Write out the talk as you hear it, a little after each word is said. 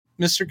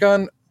Mr.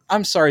 Gunn,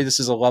 I'm sorry this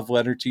is a love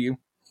letter to you.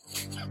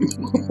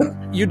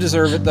 You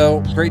deserve it,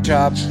 though. Great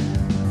job.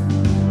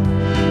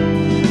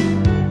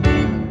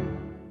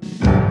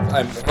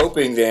 I'm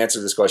hoping the answer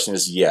to this question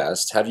is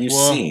yes. Have you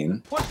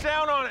seen... Push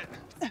down on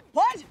it.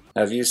 What?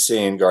 Have you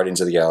seen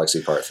Guardians of the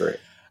Galaxy Part 3?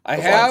 I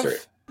have. 3?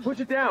 Push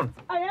it down.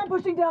 I am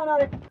pushing down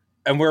on it.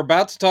 And we're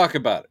about to talk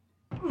about it.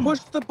 Push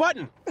the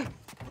button.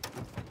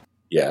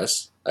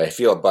 Yes. I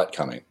feel a butt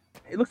coming.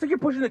 It looks like you're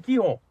pushing the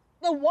keyhole.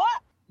 The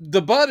what?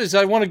 The butt is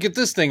I want to get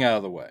this thing out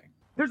of the way.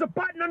 There's a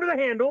button under the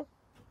handle.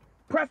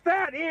 Press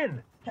that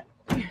in.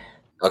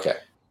 Okay.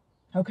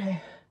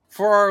 Okay.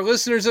 For our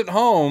listeners at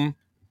home,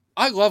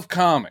 I love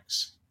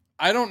comics.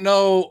 I don't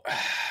know.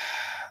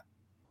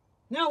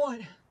 Now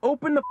what?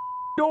 Open the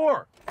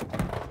door.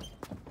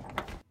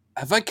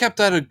 Have I kept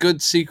that a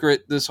good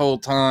secret this whole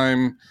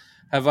time?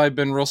 Have I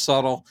been real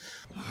subtle?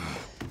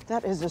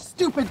 That is a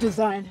stupid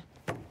design.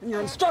 And your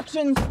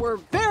instructions were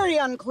very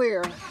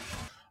unclear.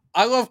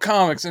 I love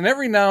comics, and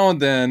every now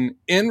and then,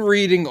 in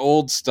reading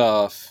old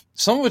stuff,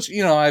 some of which,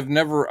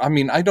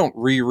 I don't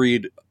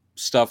reread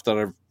stuff that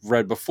I've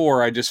read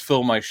before. I just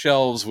fill my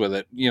shelves with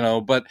it,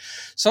 but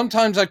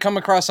sometimes I come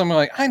across something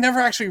like, I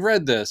never actually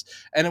read this,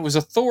 and it was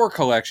a Thor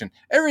collection.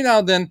 Every now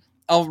and then,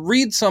 I'll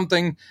read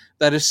something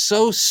that is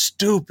so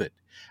stupid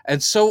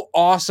and so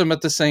awesome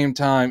at the same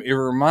time. It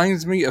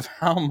reminds me of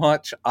how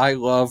much I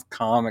love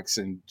comics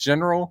in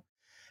general.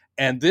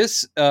 And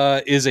this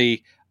is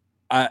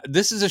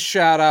a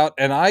shout out,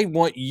 and I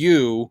want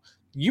you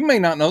may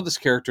not know this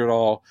character at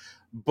all,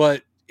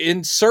 but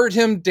insert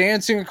him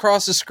dancing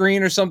across the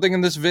screen or something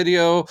in this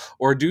video,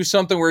 or do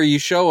something where you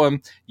show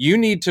him. You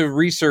need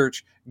to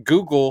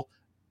Google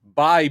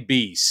By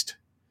Beast.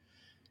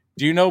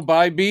 Do you know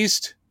By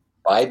Beast?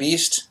 By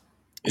Beast?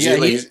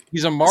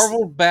 He's a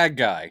Marvel bad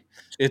guy.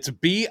 It's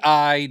BI-Beast.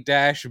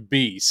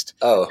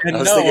 Oh, I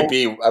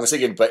was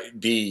thinking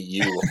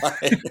BU,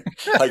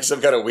 like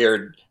some kind of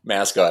weird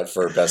mascot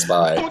for Best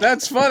Buy.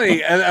 That's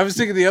funny. And I was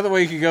thinking the other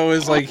way you could go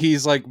is like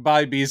he's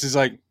By Beast. He's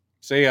like,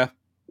 see ya.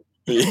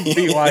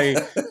 BY,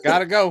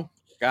 gotta go.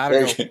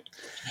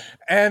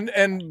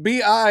 And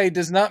BI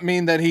does not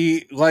mean that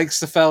he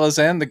likes the fellas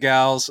and the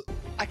gals.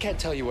 I can't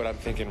tell you what I'm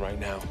thinking right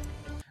now.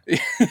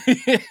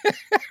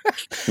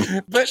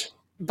 But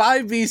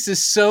By Beast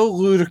is so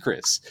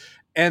ludicrous.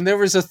 And there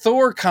was a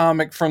Thor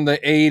comic from the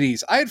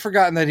 80s. I had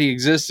forgotten that he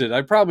existed.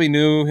 I probably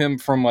knew him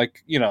from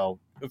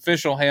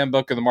official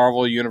handbook of the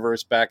Marvel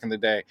Universe back in the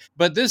day.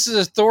 But this is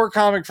a Thor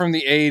comic from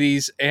the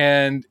 80s,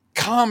 and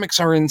comics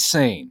are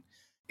insane.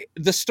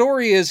 The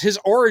story is his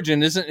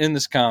origin isn't in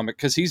this comic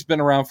because he's been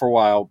around for a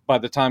while by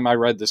the time I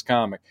read this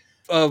comic.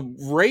 A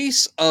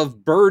race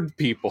of bird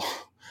people,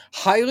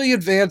 highly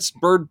advanced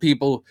bird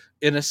people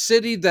in a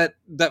city that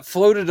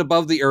floated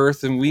above the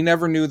earth, and we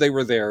never knew they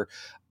were there.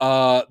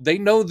 They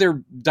know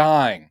they're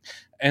dying,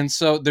 and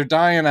so they're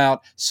dying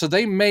out. So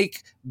they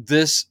make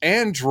this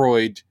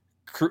android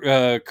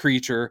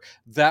creature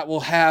that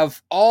will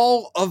have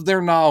all of their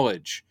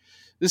knowledge.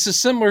 This is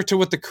similar to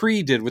what the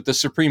Kree did with the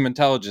Supreme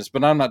Intelligence,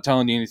 but I'm not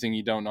telling you anything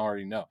you don't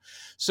already know.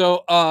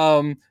 So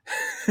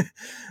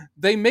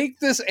they make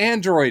this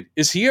android.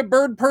 Is he a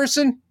bird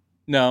person?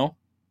 No.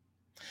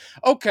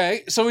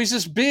 Okay, so he's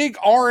this big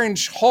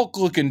orange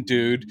Hulk-looking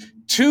dude.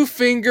 2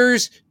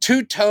 fingers,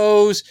 2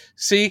 toes.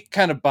 See,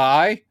 kind of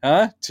bi,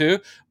 huh? 2.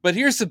 But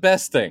here's the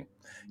best thing.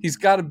 He's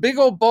got a big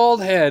old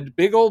bald head,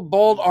 big old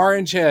bald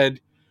orange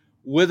head,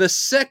 with a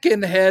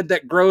second head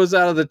that grows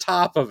out of the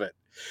top of it.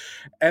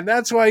 And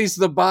that's why he's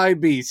the By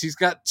Beast. He's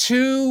got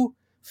 2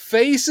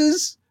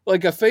 faces,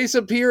 like a face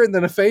up here and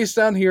then a face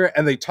down here,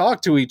 and they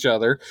talk to each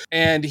other.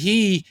 And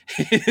he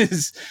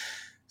is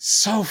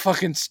so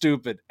fucking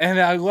stupid. And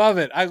I love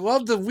it. I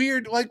love the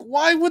weird,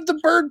 why would the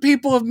bird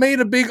people have made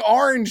a big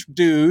orange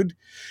dude?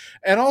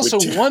 And also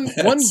one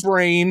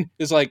brain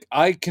is like,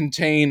 I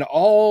contain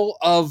all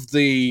of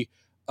the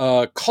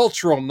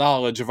cultural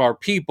knowledge of our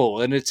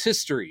people and its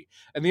history.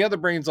 And the other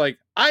brain's like,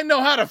 I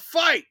know how to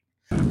fight.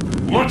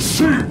 Let's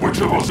see which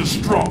of us is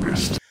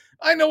strongest.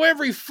 I know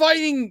every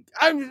fighting.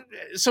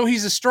 So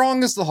he's as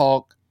strong as the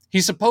Hulk.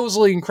 He's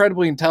supposedly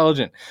incredibly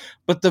intelligent.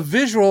 But the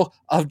visual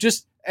of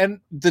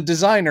and the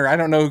designer, I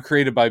don't know who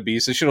created By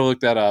Beast. I should have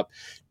looked that up.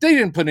 They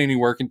didn't put any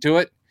work into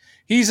it.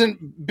 He's a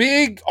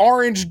big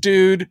orange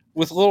dude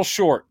with little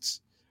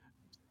shorts.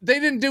 They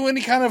didn't do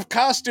any kind of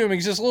costuming.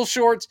 He's just little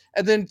shorts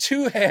and then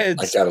 2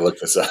 heads. I gotta look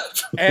this up.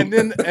 and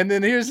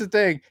then here's the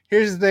thing.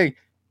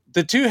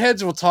 The 2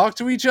 heads will talk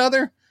to each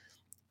other,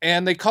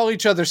 and they call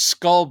each other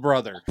Skull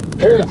Brother.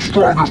 Hulk's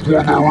strongest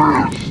one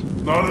there is.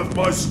 Not if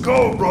my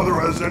Skull Brother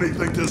has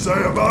anything to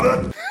say about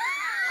it.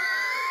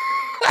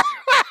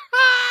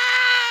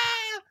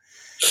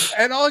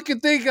 And all I can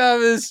think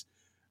of is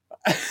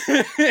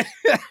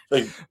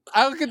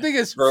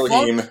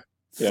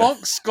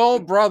Funk Skull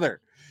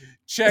Brother.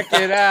 Check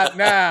it out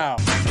now.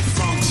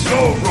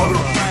 Skull Brother.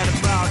 Right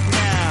about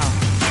now.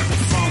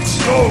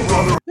 Skull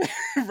Brother.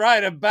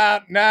 Right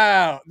about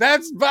now.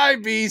 That's By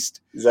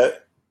Beast. Is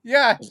that?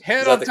 Yeah,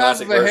 head on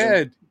top of a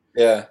head.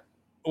 Yeah.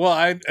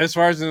 Well, as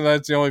far as I know,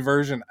 that's the only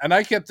version. And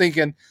I kept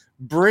thinking,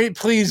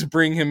 please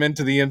bring him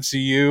into the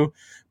MCU.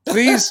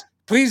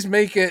 Please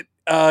make it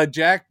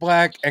Jack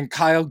Black and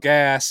Kyle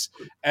Gass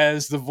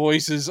as the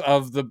voices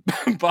of the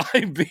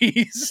By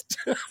Beast.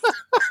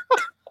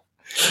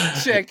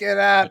 Check it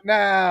out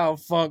now,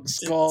 Funk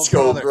Skull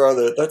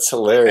Brother. That's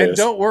hilarious. And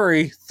don't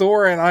worry,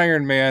 Thor and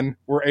Iron Man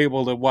were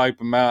able to wipe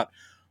him out.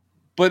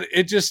 But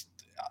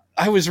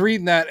I was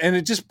reading that, and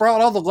it just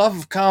brought all the love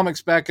of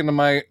comics back into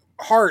my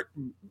heart,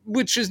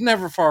 which is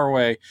never far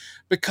away,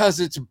 because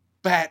it's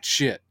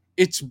batshit.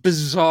 It's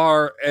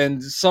bizarre,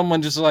 and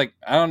someone just like,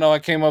 I don't know, I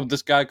came up with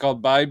this guy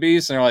called By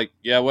Beast, and they're like,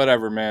 yeah,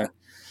 whatever, man.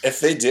 If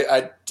they do,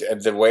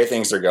 the way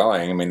things are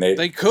going, I mean,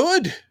 they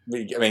could.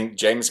 I mean,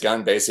 James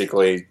Gunn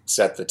basically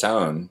set the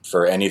tone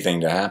for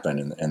anything to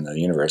happen in the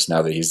universe.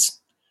 Now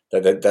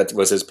that that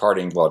was his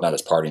parting, well, not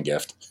his parting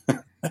gift.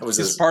 That was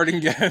his parting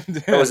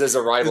gift. That was his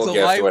arrival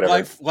gift, or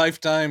whatever.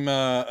 Lifetime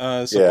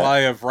supply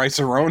of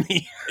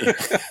Rice-A-Roni.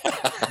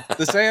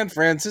 The San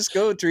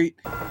Francisco treat.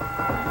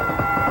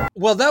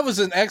 Well, that was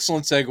an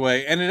excellent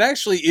segue, and it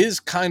actually is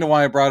kind of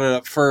why I brought it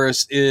up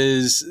first,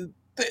 is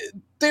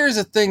there's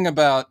a thing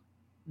about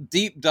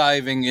deep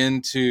diving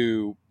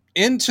into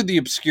the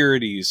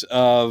obscurities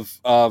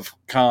of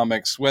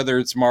comics, whether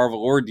it's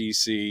Marvel or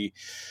DC.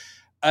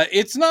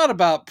 It's not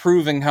about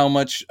proving how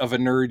much of a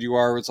nerd you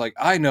are. It's like,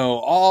 I know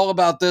all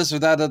about this or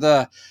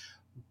that,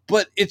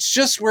 but it's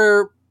just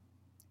where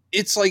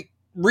it's like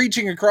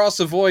reaching across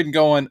the void and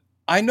going,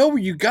 I know where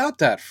you got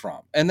that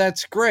from, and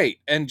that's great.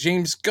 And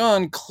James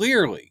Gunn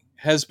clearly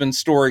has been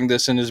storing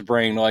this in his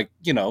brain, like,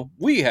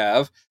 we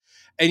have.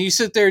 And you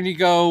sit there and you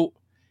go,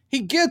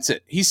 he gets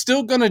it. He's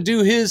still going to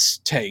do his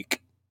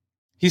take.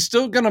 He's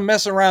still going to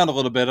mess around a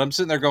little bit. I'm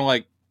sitting there going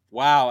like,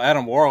 wow,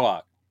 Adam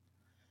Warlock,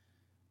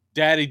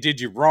 Daddy did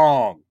you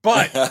wrong.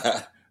 But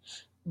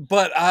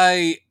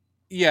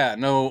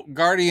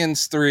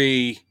Guardians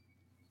 3.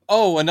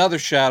 Oh, another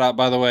shout out,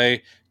 by the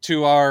way,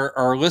 to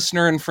our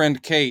listener and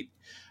friend Kate,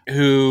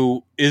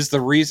 who is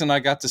the reason I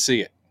got to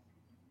see it.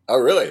 Oh,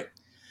 really?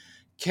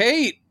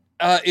 Kate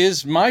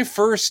is my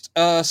first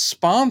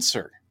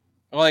sponsor.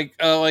 Like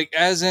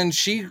as in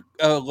she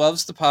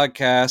loves the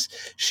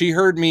podcast. She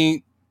heard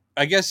me,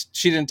 I guess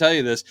she didn't tell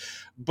you this,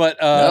 but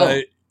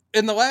no.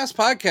 In the last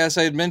podcast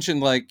I had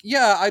mentioned like,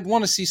 yeah, I'd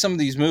want to see some of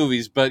these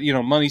movies, but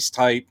money's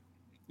tight,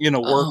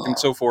 work and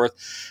so forth.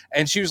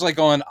 And she was like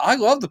going, I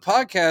love the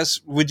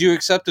podcast. Would you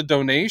accept a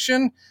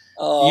donation?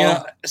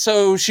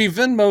 So she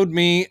Venmo'd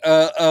me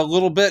a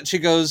little bit. She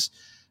goes,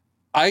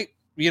 I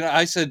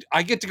said,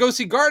 I get to go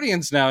see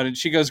Guardians now. And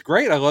she goes,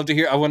 great. I want to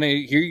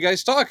hear you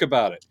guys talk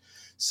about it.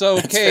 So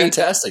that's Kate,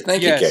 fantastic.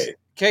 Thank you, Kate.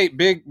 Kate,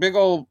 big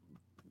old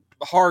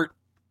heart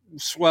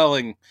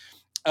swelling.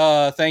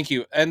 Thank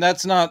you. And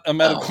that's not a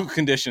medical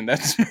condition.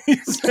 That's me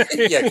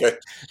saying. Yeah, good.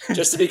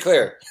 Just to be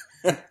clear.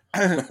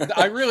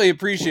 I really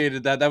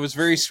appreciated that. That was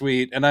very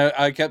sweet. And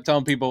I kept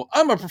telling people,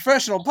 I'm a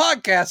professional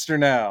podcaster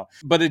now.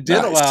 But it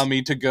did allow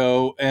me to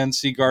go and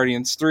see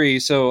Guardians 3.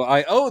 So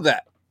I owe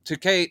that to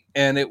Kate.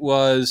 And it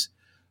was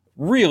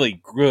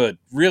really good,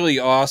 really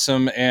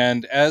awesome.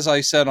 And as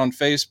I said on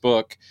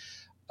Facebook,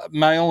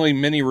 my only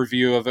mini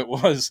review of it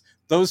was,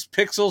 those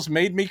pixels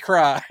made me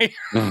cry.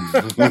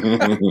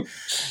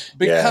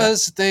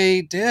 Because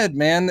they did,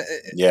 man.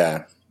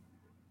 Yeah.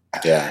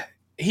 Yeah.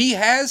 He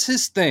has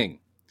his thing.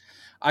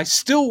 I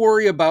still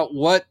worry about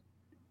what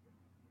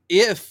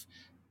if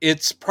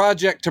it's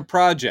project to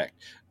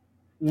project.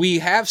 We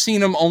have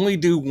seen him only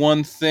do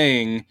one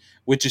thing,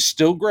 which is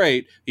still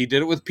great. He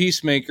did it with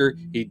Peacemaker.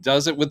 He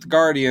does it with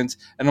Guardians.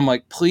 And I'm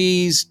like,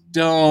 please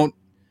don't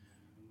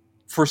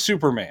for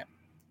Superman.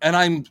 And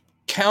I'm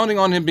counting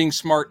on him being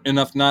smart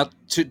enough not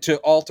to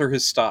alter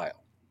his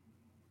style,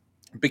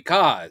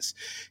 because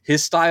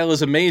his style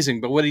is amazing.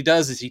 But what he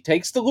does is he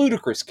takes the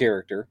Ludacris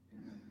character,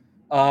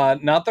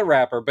 not the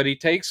rapper, but he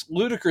takes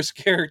Ludacris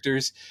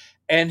characters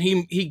and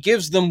he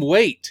gives them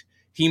weight.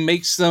 He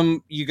makes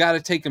them, you got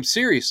to take them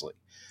seriously.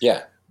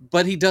 Yeah.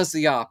 But he does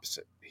the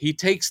opposite. He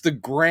takes the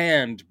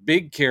grand,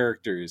 big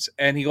characters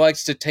and he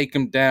likes to take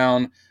them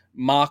down,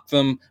 mock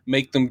them,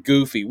 make them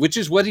goofy, which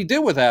is what he did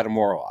with Adam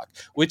Warlock,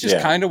 which is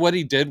kind of what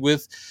he did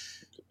with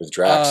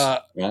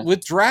Drax.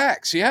 With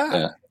Drax,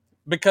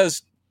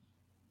 because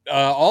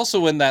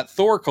also in that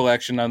Thor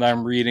collection that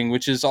I'm reading,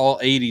 which is all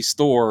 80s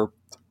Thor,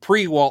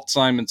 pre-Walt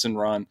Simonson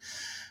run,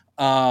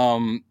 at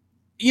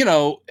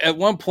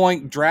one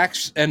point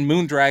Drax and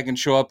Moondragon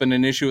show up in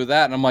an issue of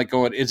that, and I'm like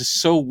going, it is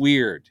so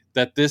weird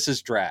that this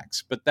is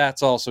Drax, but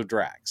that's also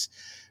Drax,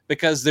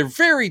 because they're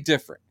very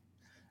different.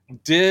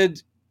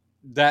 Did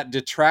that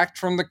detract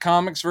from the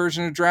comics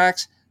version of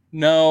Drax?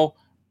 No.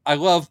 I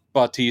love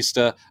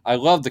Bautista. I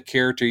love the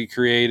character he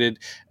created,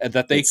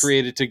 that they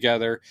created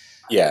together.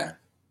 Yeah.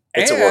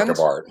 It's a work of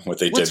art, what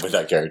they did with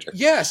that character.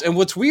 Yes, and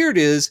what's weird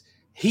is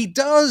he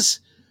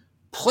does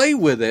play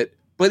with it,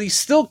 but he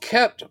still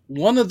kept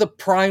one of the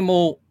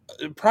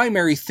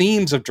primary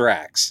themes of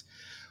Drax,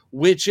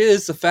 which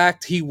is the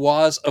fact he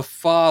was a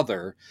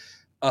father.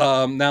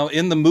 Now,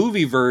 in the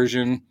movie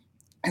version,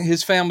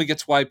 his family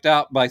gets wiped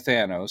out by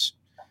Thanos.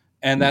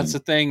 and that's the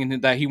thing,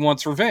 and that he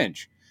wants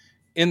revenge.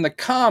 In the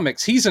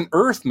comics, he's an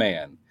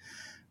Earthman,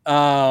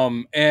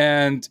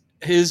 and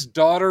his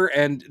daughter,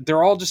 and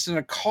they're all just in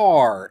a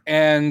car,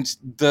 and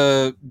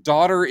the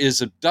daughter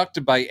is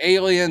abducted by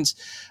aliens,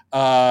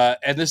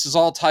 and this is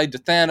all tied to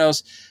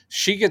Thanos.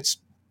 She gets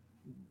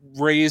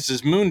raised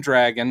as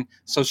Moondragon,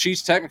 so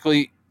she's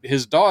technically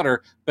his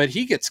daughter, but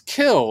he gets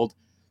killed.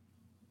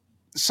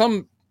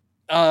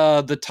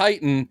 The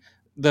Titan,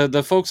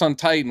 the folks on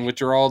Titan,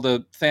 which are all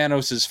the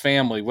Thanos'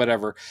 family,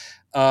 whatever,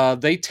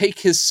 they take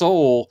his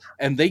soul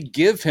and they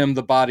give him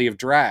the body of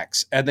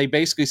Drax, and they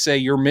basically say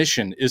your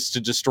mission is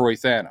to destroy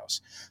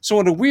Thanos. So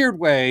in a weird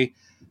way,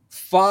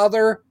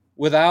 father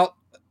without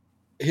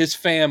his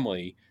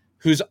family,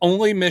 whose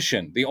only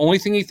mission, the only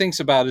thing he thinks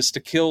about is to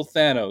kill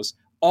Thanos,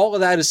 all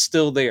of that is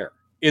still there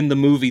in the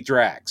movie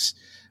Drax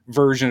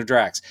version of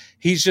Drax.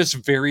 He's just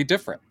very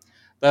different.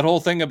 That whole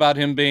thing about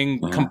him being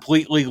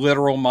completely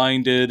literal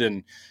minded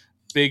and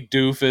big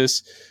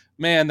doofus,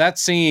 man, that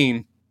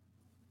scene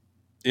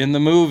in the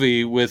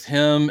movie with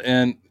him,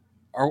 and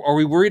are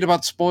we worried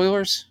about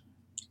spoilers?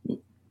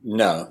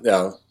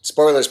 No.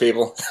 Spoilers,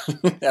 people.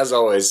 As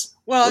always.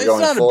 Well, it's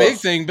not a big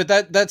thing, but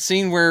that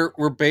scene where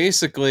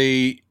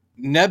basically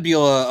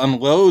Nebula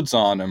unloads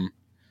on him,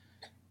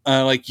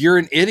 like, you're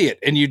an idiot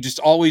and you just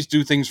always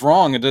do things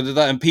wrong,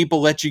 and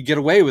people let you get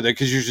away with it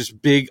because you're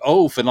just big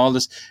oaf and all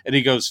this. And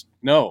he goes,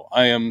 no,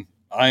 I am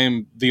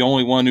the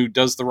only one who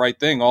does the right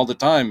thing all the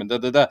time, and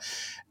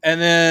and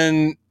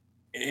then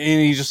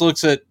he just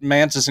looks at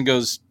Mantis and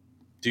goes,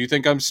 do you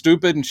think I'm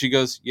stupid? And she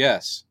goes,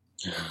 yes.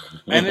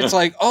 And it's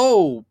like,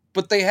 oh,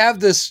 but they have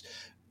this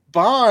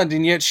bond,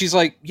 and yet she's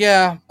like,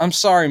 yeah, I'm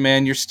sorry,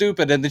 man, you're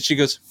stupid. And then she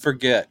goes,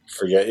 forget,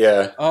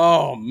 yeah.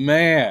 Oh,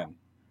 man.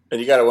 And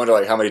you got to wonder,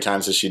 like, how many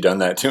times has she done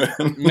that to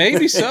him?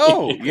 Maybe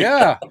so,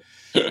 yeah.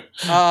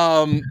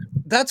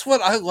 That's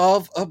what I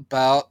love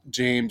about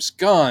James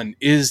Gunn,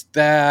 is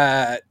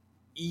that,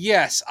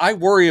 yes, I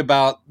worry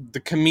about the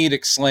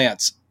comedic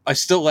slants. I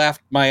still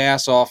laughed my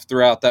ass off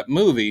throughout that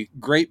movie.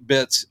 Great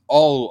bits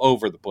all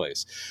over the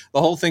place.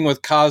 The whole thing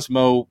with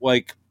Cosmo,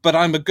 like, but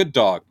I'm a good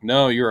dog.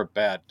 No, you're a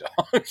bad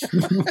dog.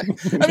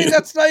 I mean,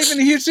 that's not even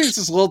a huge thing. It's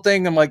this little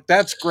thing. I'm like,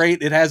 that's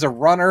great. It has a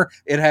runner.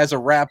 It has a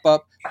wrap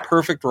up.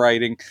 Perfect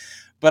writing.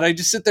 But I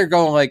just sit there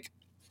going, like,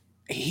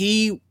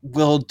 he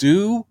will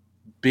do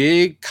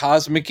big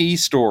cosmic-y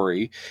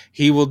story.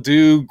 He will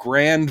do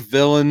grand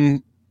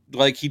villain.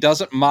 Like, he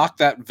doesn't mock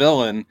that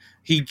villain.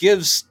 He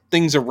gives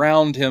things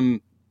around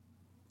him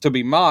to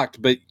be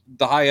mocked, but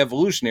the High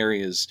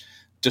Evolutionary is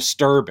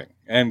disturbing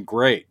and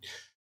great.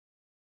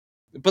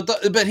 But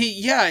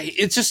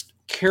it's just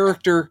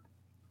character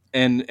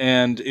and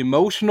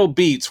emotional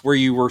beats where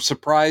you were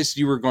surprised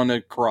you were going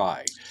to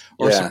cry,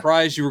 or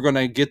surprised you were going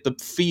to get the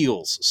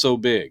feels so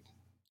big.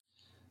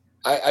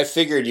 I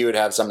figured you would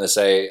have something to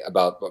say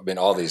about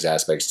all these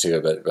aspects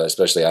too, but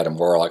especially Adam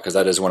Warlock, because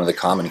that is one of the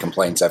common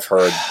complaints I've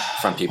heard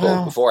from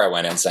people before I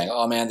went in, saying,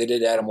 oh man, they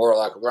did Adam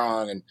Warlock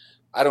wrong, and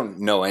I don't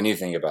know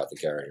anything about the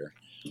character.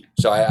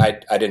 So I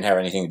didn't have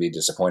anything to be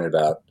disappointed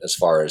about as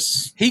far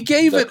as he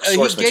gave it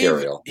source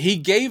material. He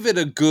gave it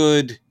a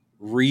good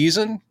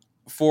reason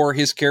for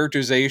his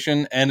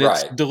characterization, and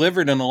it's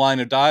delivered in a line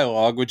of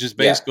dialogue, which is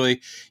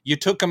basically you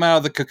took him out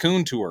of the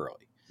cocoon too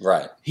early.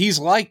 Right. He's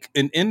like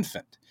an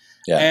infant.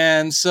 Yeah.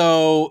 And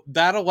so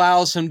that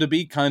allows him to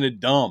be kind of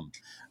dumb.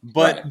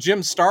 But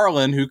Jim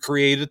Starlin, who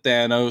created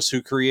Thanos,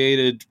 who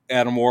created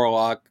Adam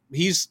Warlock,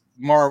 was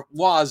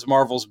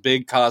Marvel's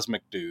big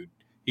cosmic dude.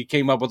 He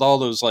came up with all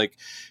those, like,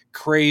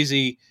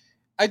 crazy,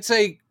 I'd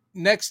say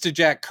next to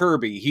Jack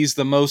Kirby, he's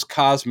the most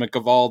cosmic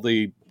of all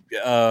the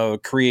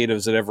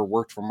creatives that ever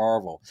worked for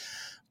Marvel.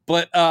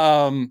 But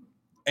and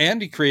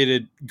he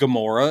created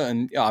Gamora,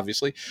 and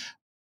obviously.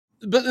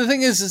 But the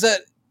thing is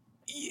that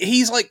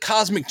he's like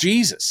cosmic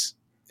Jesus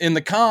in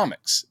the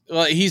comics.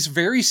 He's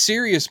very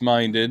serious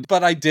minded,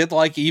 but I did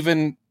like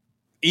even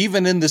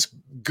in this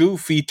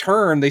goofy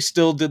turn, they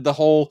still did the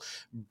whole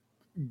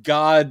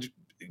God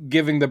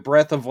giving the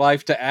breath of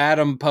life to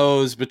Adam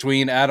pose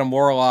between Adam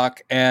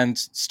Warlock and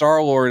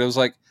Star-Lord. It was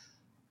like,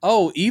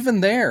 oh,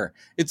 even there,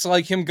 it's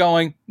like him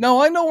going,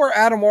 no, I know where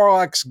Adam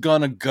Warlock's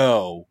gonna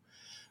go,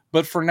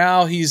 but for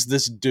now he's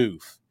this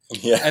doof.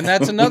 Yeah. And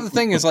that's another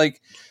thing, is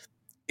like,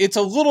 it's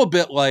a little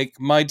bit like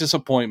my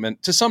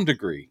disappointment to some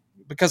degree,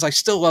 because I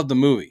still love the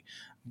movie.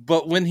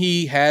 But when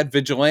he had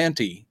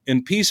Vigilante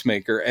in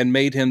Peacemaker and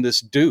made him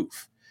this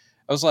doof,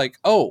 I was like,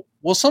 oh,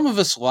 well, some of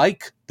us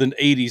like the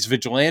 80s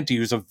Vigilante,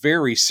 who's a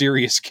very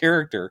serious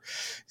character.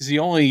 He's the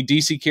only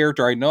DC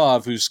character I know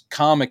of whose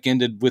comic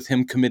ended with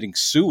him committing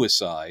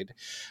suicide,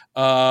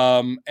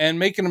 and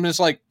making him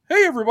just like,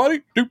 hey,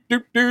 everybody, doop,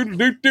 doop, doop,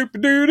 doop, doop,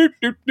 doop,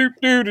 doop, doop,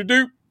 doop,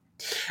 doop.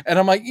 And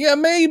I'm like, yeah,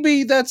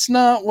 maybe that's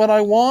not what I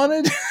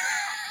wanted.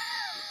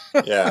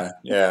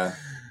 Yeah.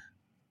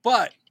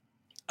 But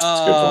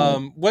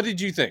what did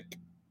you think?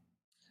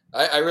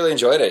 I really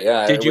enjoyed it.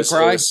 Yeah. Did you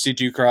cry?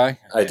 Did you cry?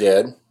 I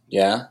did.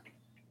 Yeah.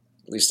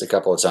 At least a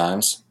couple of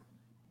times.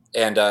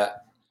 And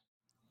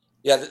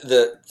Yeah,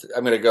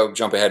 I'm going to go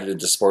jump ahead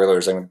into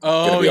spoilers. I'm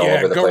going to be all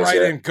over the place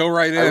here. Go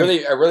right in. I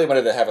really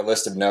wanted to have a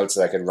list of notes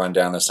that I could run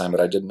down this time,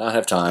 but I did not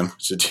have time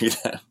to do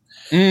that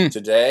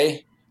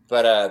today.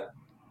 But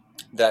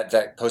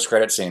that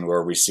post-credit scene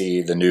where we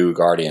see the new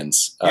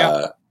Guardians,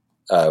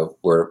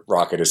 where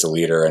Rocket is the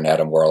leader and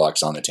Adam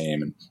Warlock's on the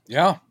team, and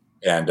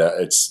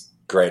it's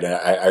great. And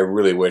I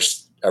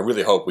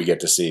really hope we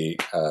get to see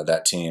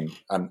that team.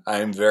 I'm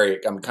kind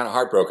of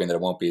heartbroken that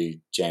it won't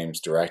be James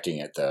directing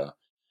it though.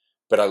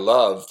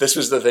 But this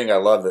was the thing I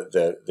love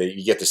that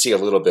you get to see a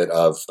little bit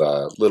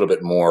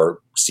more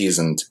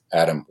seasoned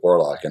Adam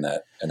Warlock in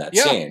that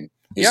scene.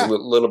 He's a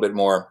little bit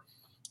more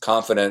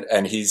confident,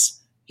 and he's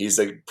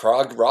a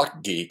prog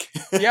rock geek.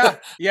 Yeah,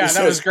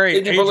 that was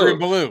great. Adrian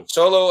Belew,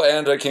 Solo,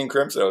 and King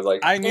Crimson. I was like,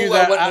 I knew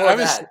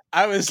that.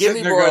 I was give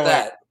me more of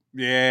that.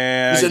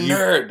 Yeah, he's a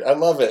nerd. I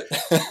love it.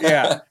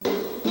 Yeah.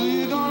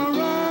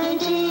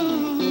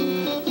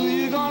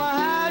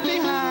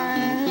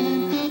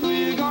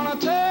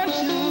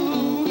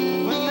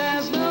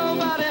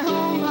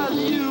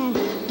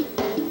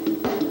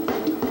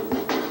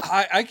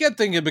 I kept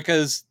thinking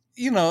because,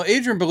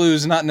 Adrian Belew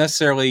is not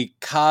necessarily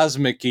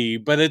cosmic-y,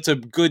 but it's a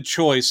good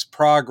choice,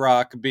 prog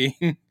rock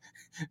being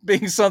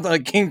something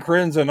like King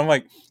Crimson. I'm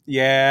like,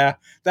 that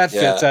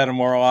fits Adam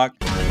Warlock.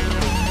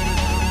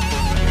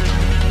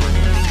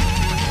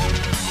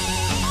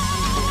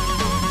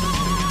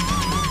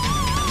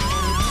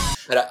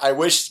 And I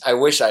wish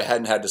I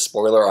hadn't had the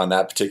spoiler on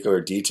that particular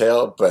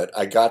detail, but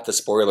I got the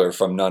spoiler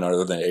from none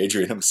other than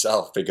Adrian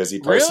himself because he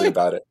posted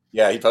about it.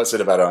 Yeah, he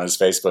posted about it on his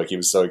Facebook. He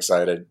was so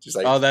excited. He's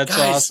like, "Oh, that's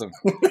awesome,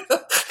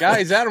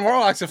 guys! Adam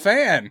Warlock's a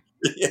fan."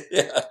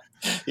 Yeah,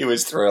 he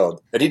was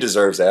thrilled, and he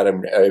deserves that.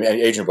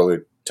 Adrian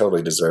Belew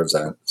totally deserves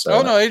that.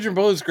 So, Adrian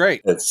Belew's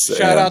great.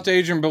 Shout out to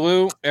Adrian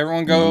Belew.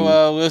 Everyone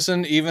go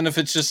listen, even if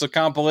it's just a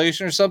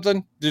compilation or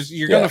something.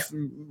 You're gonna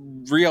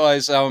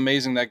realize how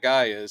amazing that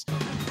guy is.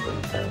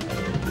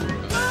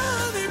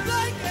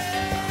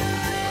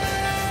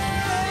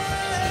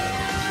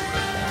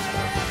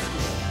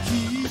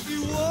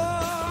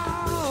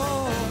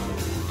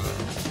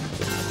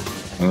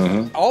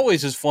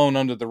 Always has flown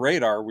under the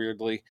radar,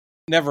 weirdly.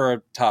 Never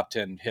a top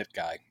 10 hit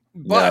guy.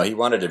 But no, he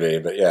wanted to be,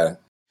 but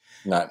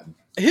not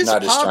his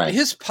strength.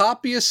 His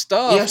poppiest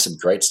stuff. He has some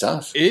great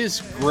stuff.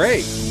 Is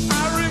great.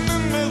 I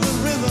remember the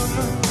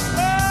rhythm.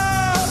 The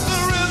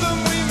rhythm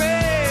we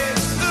made.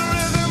 The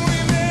rhythm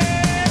we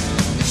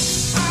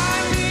made. I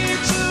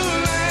need to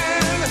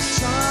learn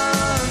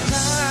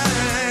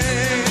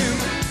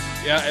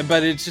sometime. Yeah,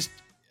 but it's just,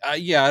 I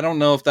don't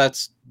know if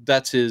that's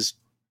his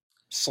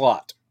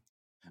slot.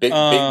 Big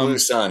Blue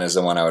Sun is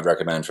the one I would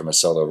recommend from a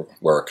solo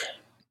work.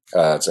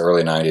 It's an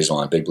early 90s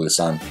one, Big Blue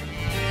Sun.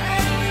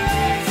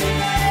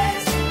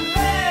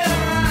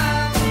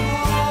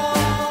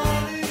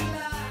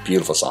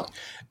 Beautiful song.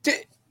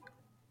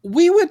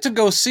 We went to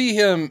go see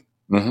him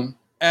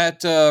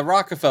at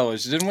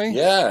Rockefellers, didn't we?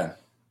 Yeah.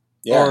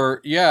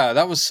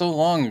 That was so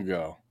long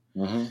ago.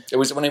 Mm-hmm. It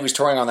was when he was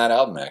touring on that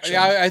album, actually.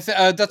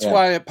 Yeah, that's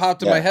why it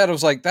popped in my head. I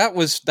was like, that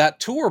was that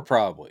tour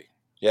probably.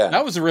 Yeah.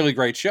 That was a really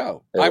great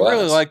show. I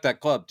really liked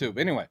that club too.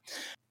 But anyway,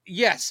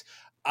 yes,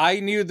 I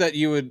knew that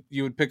you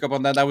would pick up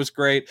on that. That was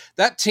great.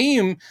 That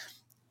team,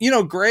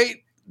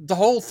 great. The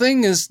whole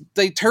thing is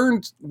they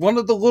turned one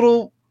of the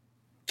little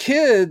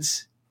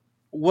kids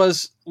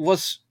was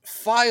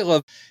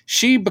Phyla.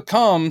 She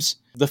becomes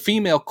the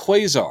female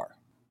Quasar.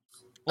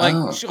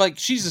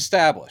 She's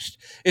established.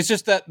 It's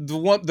just that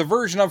the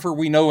version of her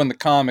we know in the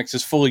comics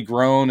is fully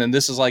grown, and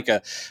this is like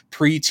a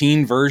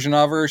preteen version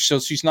of her, so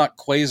she's not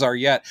Quasar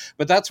yet.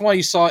 But that's why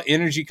you saw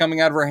energy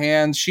coming out of her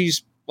hands.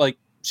 She's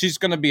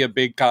going to be a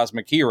big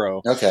cosmic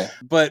hero. Okay.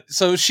 But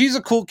so she's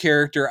a cool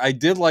character. I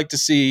did like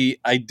seeing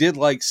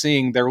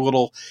their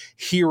little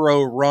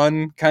hero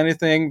run kind of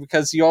thing,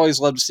 because you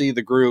always love to see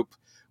the group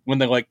when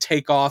they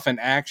take off in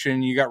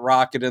action. You got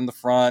Rocket in the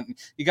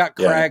front. You got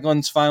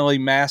Kraglin's finally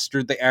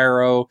mastered the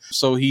arrow,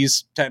 so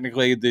he's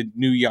technically the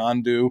new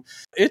Yondu.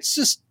 It's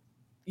just,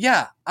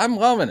 I'm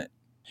loving it.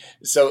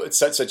 So it's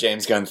such a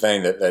James Gunn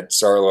thing that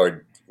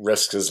Star-Lord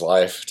risks his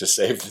life to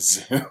save the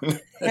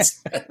Zune.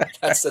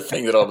 That's the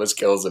thing that almost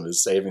kills him,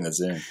 is saving the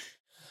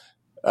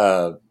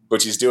Zune.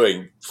 Which he's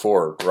doing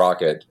for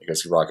Rocket,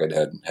 because Rocket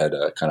had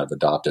kind of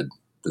adopted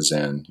the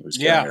Zune. He was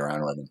carrying it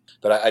around with him.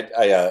 But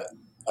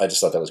I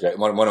just thought that was great.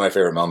 One of my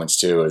favorite moments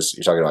too is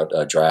you're talking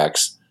about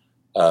Drax.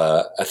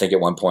 I think at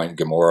one point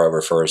Gamora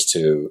refers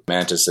to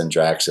Mantis and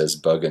Drax as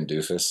Bug and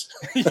Doofus.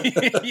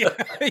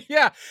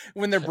 Yeah.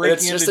 When they're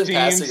breaking into teams. It's just in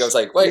passing. I was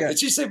like, wait, did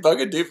she say Bug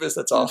and Doofus?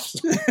 That's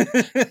awesome.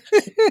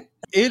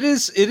 It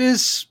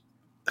is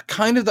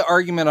kind of the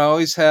argument I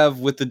always have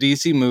with the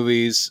DC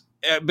movies,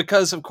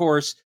 because of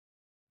course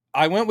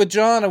I went with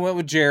John, I went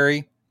with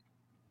Jerry,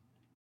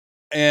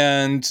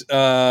 and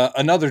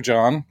another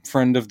John,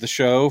 friend of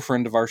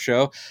our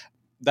show.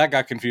 That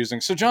got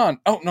confusing. So John,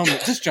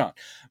 this John.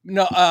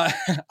 No,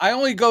 I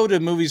only go to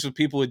movies with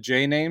people with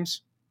J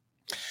names.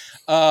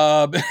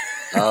 John,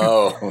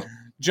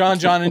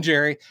 and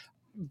Jerry.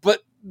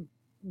 But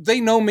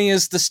they know me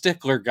as the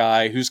stickler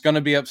guy who's going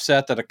to be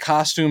upset that a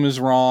costume is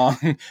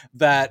wrong,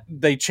 that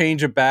they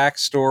change a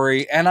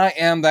backstory. And I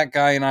am that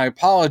guy, and I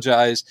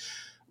apologize.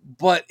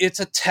 But it's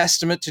a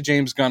testament to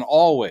James Gunn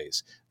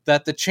always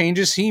that the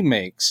changes he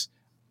makes,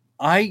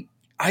 I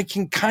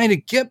can kind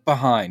of get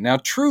behind. Now,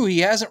 true, he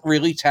hasn't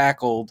really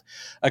tackled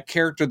a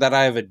character that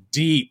I have a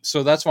deep.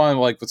 So that's why I'm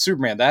like with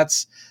Superman,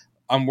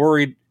 I'm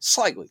worried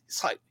slightly.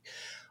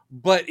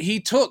 But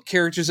he took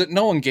characters that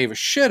no one gave a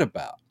shit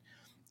about.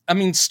 I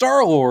mean,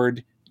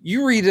 Star-Lord,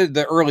 you read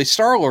the early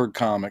Star-Lord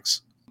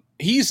comics,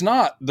 he's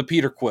not the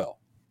Peter Quill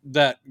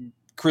that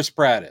Chris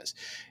Pratt is.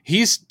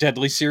 He's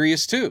deadly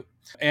serious too,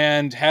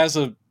 and has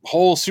a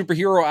whole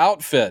superhero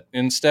outfit.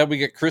 Instead, we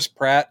get Chris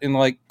Pratt in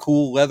like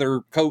cool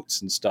leather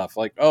coats and stuff.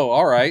 Like, oh,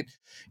 all right.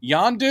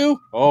 Yondu?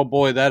 Oh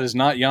boy, that is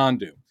not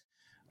Yondu.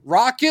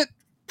 Rocket?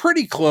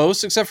 Pretty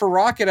close, except for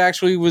Rocket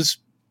actually was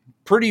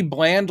pretty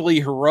blandly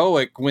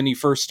heroic when he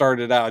first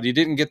started out. He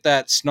didn't get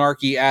that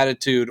snarky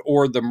attitude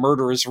or the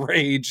murderous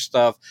rage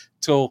stuff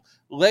till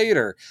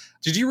later.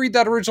 Did you read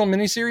that original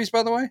miniseries,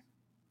 by the way?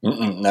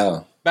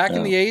 No. Back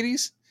in the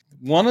 80s?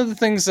 One of the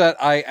things that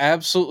I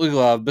absolutely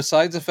love,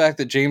 besides the fact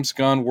that James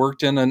Gunn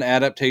worked in an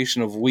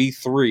adaptation of We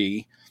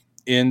 3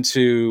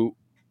 into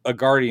a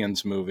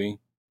Guardians movie,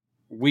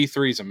 We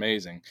 3 is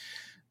amazing.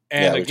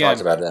 And we again,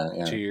 talked about that.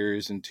 Yeah.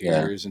 tears and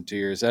tears and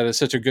tears. That is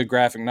such a good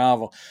graphic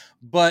novel.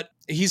 But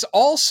he's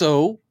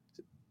also,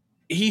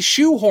 he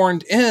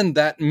shoehorned in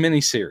that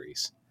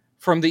miniseries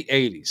from the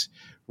 80s.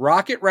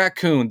 Rocket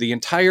Raccoon, the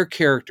entire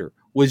character,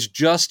 was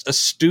just a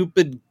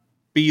stupid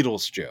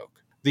Beatles joke.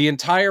 The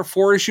entire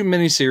 4-issue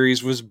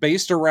miniseries was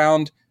based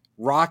around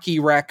Rocky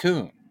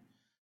Raccoon.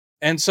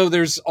 And so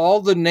there's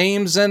all the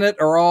names in it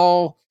are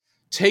all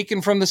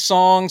taken from the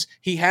songs.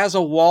 He has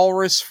a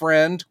walrus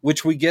friend,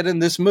 which we get in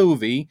this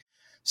movie.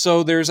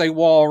 So there's a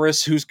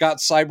walrus who's got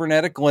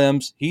cybernetic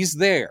limbs. He's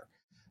there.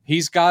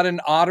 He's got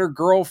an otter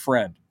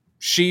girlfriend.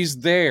 She's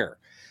there.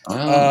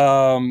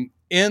 In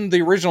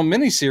the original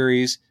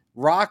miniseries,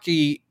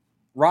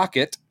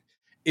 Rocket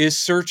is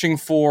searching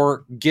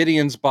for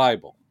Gideon's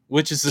Bible,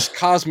 which is this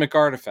cosmic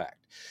artifact.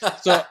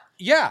 So,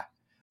 yeah,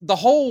 the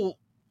whole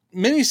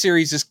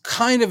miniseries is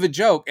kind of a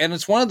joke, and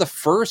it's one of the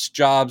first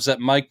jobs that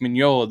Mike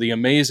Mignola, the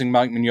amazing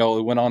Mike Mignola,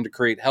 who went on to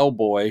create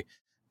Hellboy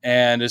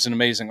and is an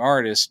amazing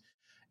artist.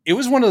 It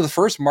was one of the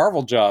first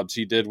Marvel jobs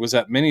he did, was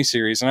that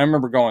miniseries, and I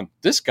remember going,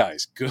 this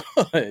guy's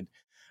good.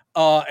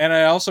 And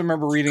I also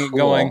remember reading it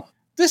going,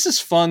 this is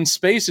fun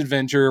space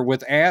adventure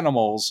with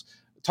animals,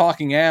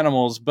 talking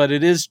animals, but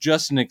it is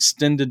just an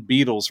extended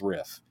Beatles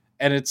riff,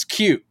 and it's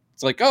cute.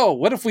 It's like, oh,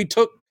 what if we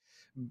took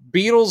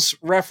Beatles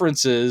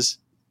references?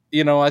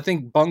 You know, I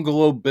think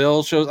Bungalow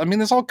Bill shows. I mean,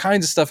 there's all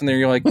kinds of stuff in there.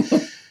 You're like,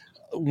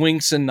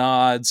 winks and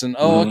nods, and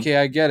okay,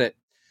 I get it.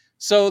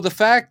 So the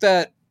fact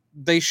that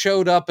they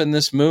showed up in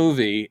this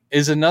movie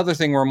is another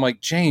thing where I'm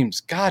like,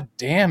 James, God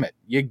damn it,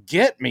 you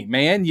get me,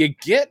 man, you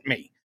get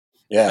me.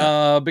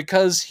 Yeah.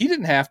 Because he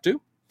didn't have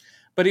to,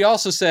 but he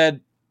also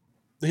said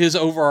his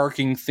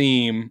overarching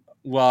theme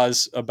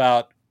was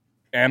about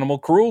animal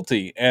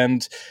cruelty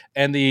and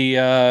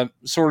the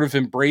sort of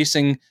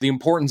embracing the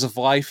importance of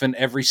life in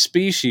every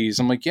species.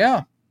 I'm like,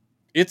 yeah,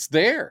 it's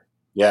there.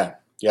 Yeah.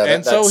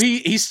 And so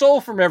he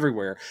stole from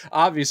everywhere.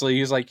 Obviously,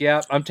 he's like,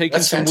 yeah, I'm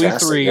taking some We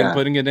 3 and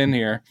putting it in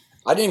here.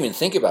 I didn't even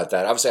think about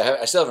that. Obviously,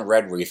 I still haven't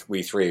read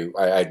We 3.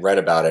 I'd read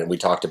about it, and we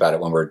talked about it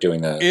when we were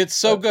doing the. It's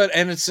so good,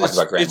 and it's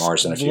about Grant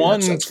Morrison a few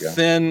one episodes ago.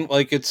 thin,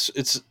 like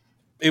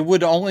it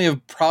would only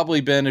have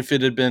probably been if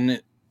it had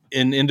been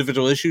in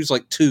individual issues,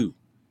 like 2.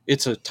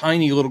 It's a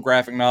tiny little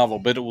graphic novel,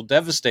 but it will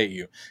devastate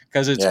you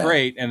because it's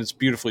great and it's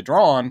beautifully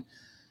drawn,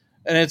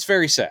 and it's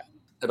very sad.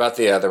 About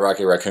the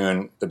Rocky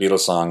Raccoon, the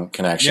Beatles song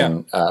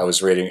connection. I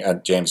was reading.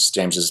 James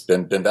has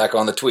been back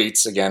on the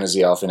tweets again, as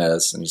he often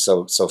is, and he's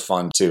so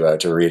fun to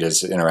read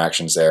his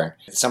interactions there.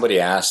 Somebody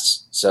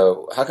asked,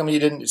 so how come you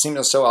didn't? It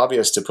seemed so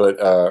obvious to put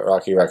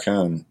Rocky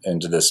Raccoon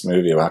into this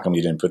movie. How come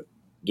you didn't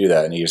do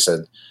that? And he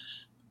said,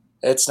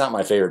 it's not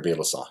my favorite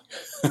Beatles song.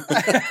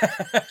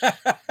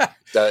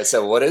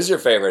 So what is your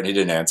favorite? And he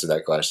didn't answer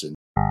that question.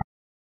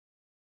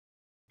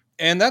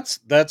 And that's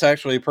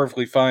actually a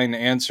perfectly fine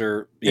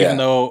answer, even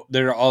though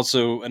there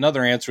also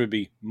another answer would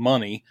be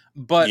money.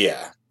 But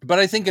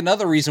I think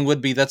another reason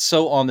would be that's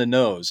so on the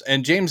nose.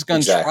 And James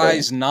Gunn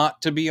tries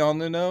not to be on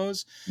the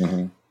nose.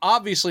 Mm-hmm.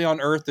 Obviously,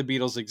 on Earth, the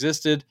Beatles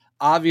existed.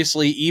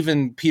 Obviously,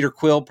 even Peter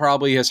Quill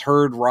probably has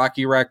heard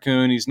Rocky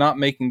Raccoon. He's not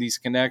making these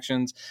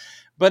connections.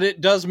 But it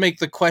does make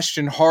the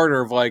question harder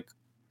of like,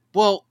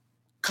 well,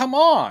 come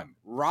on.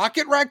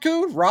 Rocket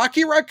Raccoon?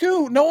 Rocky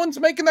Raccoon? No one's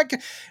making that.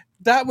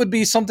 That would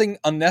be something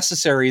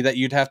unnecessary that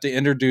you'd have to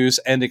introduce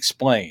and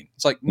explain.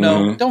 It's like,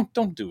 no,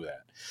 don't do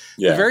that.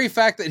 Yeah. The very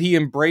fact that he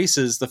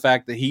embraces the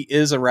fact that he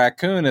is a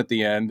raccoon at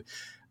the end,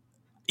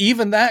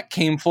 even that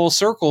came full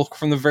circle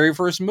from the very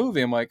first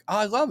movie. I'm like, oh,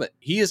 I love it.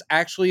 He is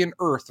actually an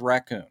Earth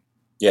raccoon.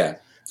 Yeah.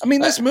 I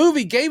mean, this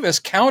movie gave us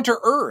Counter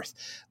Earth,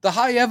 the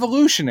High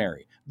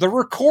Evolutionary, the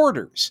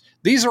Recorders.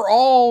 These are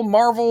all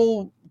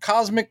Marvel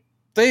cosmic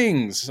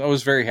things. I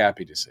was very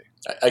happy to see.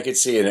 I could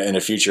see in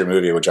a future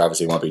movie, which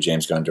obviously won't be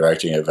James Gunn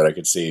directing it, but I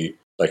could see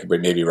like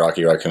maybe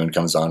Rocky Raccoon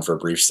comes on for a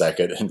brief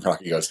second and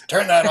Rocky goes,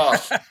 "Turn that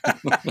off."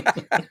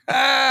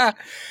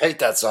 Hate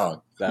that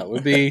song. That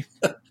would be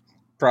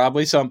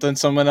probably something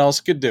someone else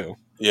could do.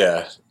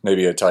 Yeah,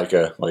 maybe a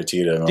Taika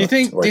Waititi. Do you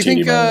think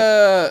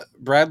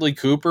Bradley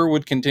Cooper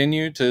would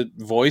continue to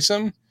voice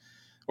him?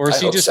 Or is I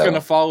he hope just so. going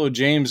to follow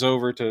James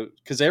over to,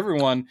 because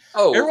everyone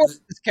in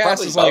this cast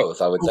probably is like,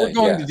 both, I would we're think,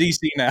 going yeah. to DC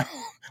now.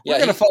 We're Yeah,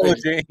 going to follow I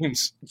mean,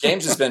 James.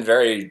 James has been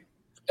very.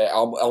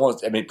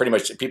 I mean, pretty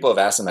much people have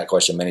asked him that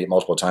question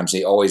multiple times.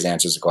 He always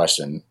answers the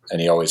question,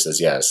 and he always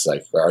says yes.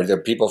 Like, are there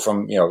people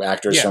from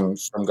actors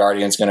from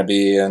Guardians going to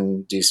be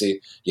in DC?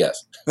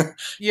 Yes.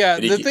 Yeah,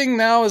 the thing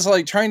now is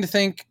like trying to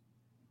think,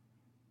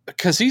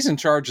 because he's in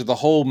charge of the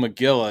whole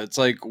Megillah. It's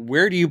like,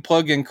 where do you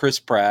plug in Chris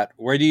Pratt?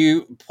 Where do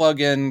you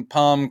plug in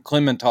Pom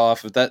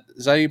Klementieff? Is that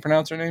how you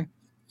pronounce her name?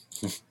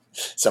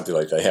 Something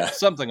like that, yeah.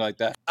 Something like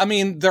that. I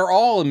mean, they're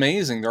all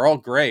amazing. They're all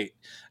great.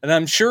 And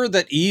I'm sure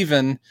that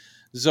even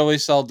Zoe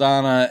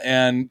Saldana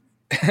and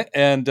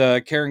Karen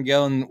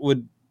Gillan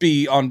would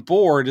be on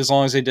board as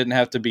long as they didn't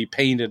have to be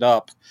painted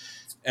up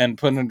and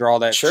put under all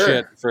that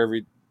shit for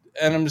every...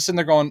 And I'm just sitting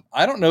there going,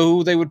 I don't know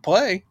who they would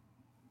play,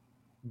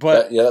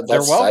 but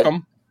they're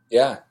welcome.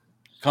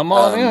 Come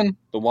on in.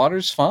 The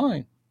water's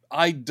fine.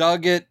 I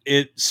dug it.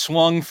 It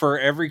swung for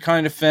every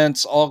kind of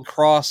fence all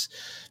across.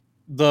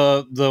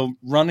 The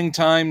running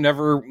time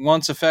never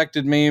once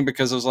affected me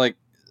because I was like,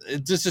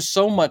 this is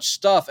so much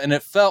stuff. And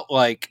it felt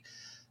like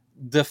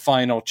the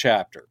final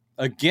chapter.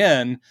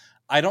 Again,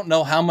 I don't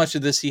know how much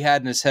of this he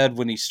had in his head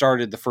when he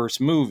started the first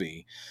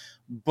movie,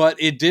 but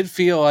it did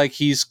feel like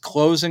he's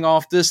closing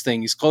off this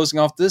thing. He's closing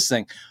off this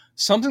thing.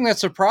 Something that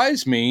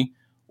surprised me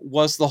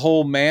was the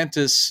whole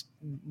Mantis,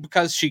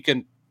 because she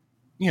can,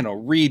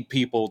 read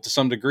people to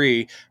some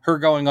degree, her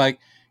going like,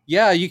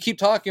 yeah, you keep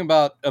talking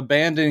about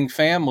abandoning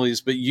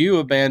families, but you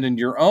abandoned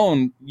your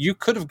own. You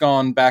could have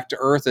gone back to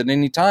Earth at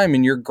any time,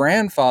 and your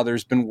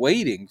grandfather's been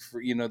waiting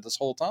for, this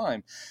whole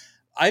time.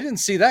 I didn't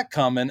see that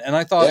coming, and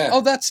I thought,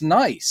 oh, that's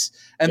nice.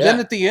 And then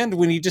at the end,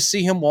 when you just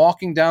see him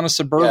walking down a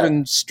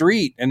suburban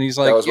street, and he's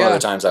like, that was one of the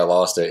times I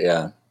lost it,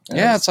 Yeah,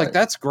 it's like,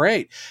 that's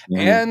great. Mm-hmm.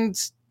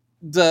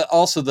 And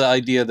also the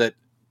idea that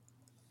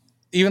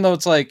even though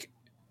it's like,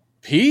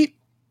 Pete?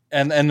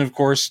 And of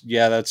course,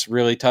 that's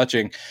really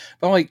touching.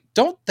 But I'm like,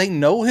 don't they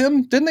know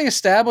him? Didn't they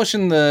establish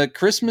in the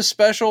Christmas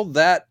special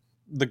that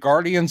the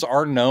Guardians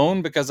are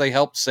known because they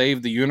helped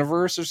save the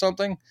universe or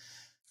something?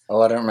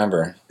 Oh, I don't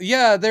remember.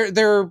 Yeah,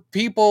 there are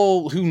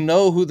people who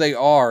know who they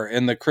are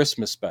in the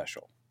Christmas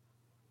special.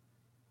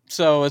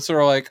 So it's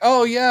sort of like,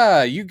 oh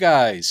yeah, you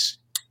guys.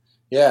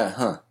 Yeah,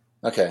 huh.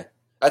 Okay.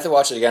 I have to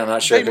watch it again. I'm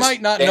not sure. They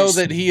might not know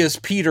that he is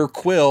Peter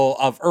Quill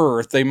of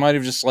Earth. They might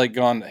have just like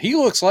gone, he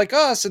looks like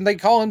us, and they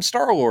call him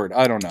Star-Lord.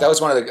 I don't know.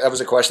 That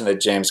was a question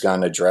that James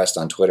Gunn addressed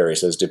on Twitter. He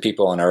says, do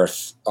people on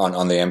Earth,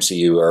 on the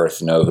MCU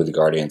Earth, know who the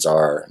Guardians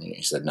are? And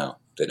he said, no,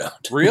 they don't.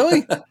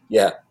 Really?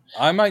 Yeah.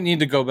 I might need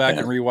to go back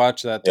and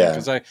rewatch that thing,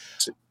 because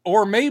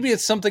or maybe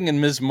it's something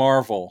in Ms.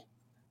 Marvel.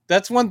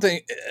 That's one thing,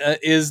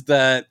 is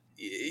that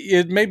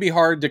it may be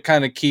hard to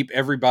kind of keep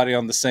everybody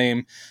on the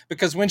same,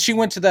 because when she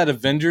went to that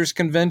Avengers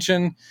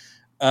convention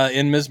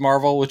in Ms.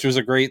 Marvel, which was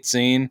a great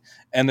scene,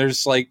 and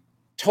there's like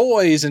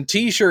toys and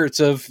t-shirts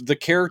of the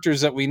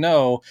characters that we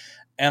know,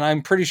 and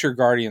I'm pretty sure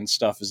Guardian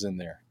stuff is in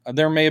there.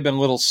 There may have been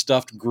little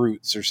stuffed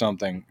Groots or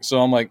something.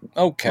 So I'm like,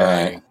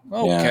 okay.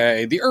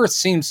 The Earth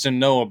seems to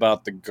know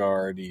about the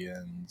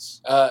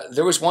Guardians.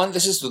 There was one,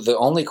 this is the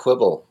only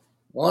quibble.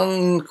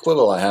 One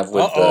quibble I have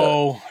with,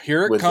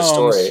 here it with comes. The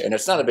story, and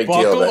it's not a big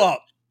Buckle deal, but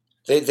up.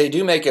 They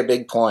do make a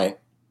big point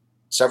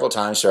several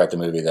times throughout the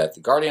movie that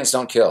the Guardians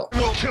don't kill.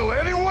 We'll kill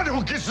anyone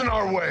who gets in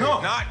our way. No,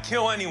 not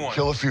kill anyone.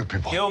 Kill a few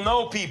people. Kill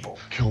no people.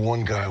 Kill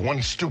one guy,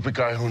 one stupid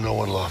guy who no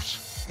one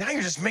loves. Now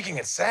you're just making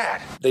it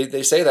sad.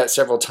 They say that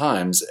several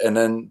times,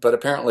 but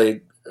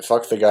apparently,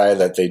 fuck the guy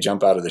that they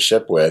jump out of the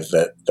ship with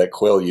that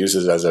Quill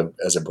uses as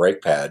a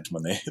brake pad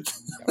when they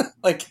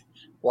like.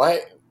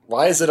 Why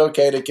is it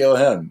okay to kill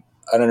him?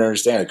 I don't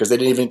understand it, because they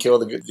didn't even kill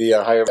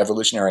the higher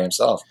evolutionary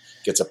himself.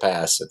 Gets a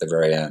pass at the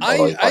very end.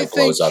 Although he probably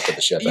blows up at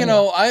the ship.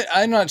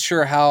 I'm not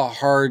sure how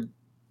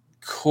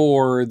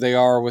hardcore they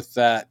are with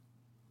that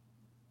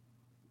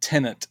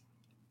tenet.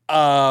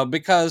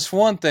 Because for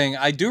one thing,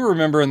 I do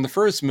remember in the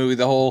first movie,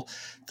 the whole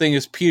thing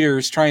is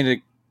Peter's trying to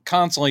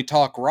constantly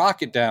talk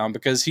Rocket down,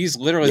 because he's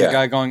literally the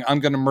guy going,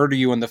 I'm going to murder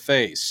you in the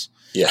face.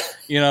 Yeah.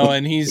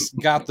 And he's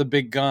got the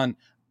big gun.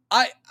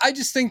 I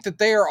just think that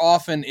they are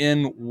often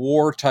in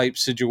war type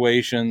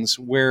situations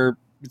where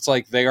it's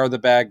like they are the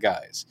bad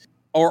guys,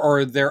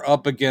 or they're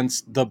up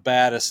against the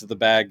baddest of the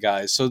bad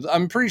guys. So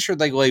I'm pretty sure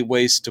they lay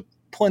waste to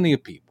plenty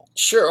of people.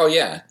 Sure. Oh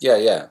yeah.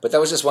 Yeah. But that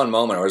was just one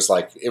moment. It was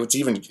like, it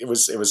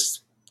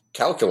was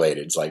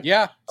calculated. It's like,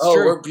 you're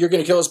going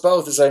to kill us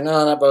both. It's like,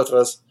 no, not both of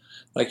us.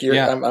 Like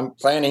I'm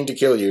planning to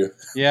kill you.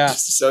 Yeah.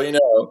 Just so you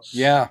know.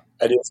 Yeah.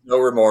 I did no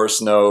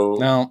remorse.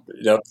 No.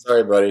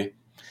 Sorry, buddy.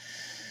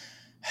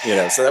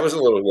 So that was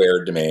a little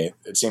weird to me.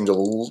 It seemed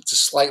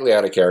just slightly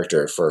out of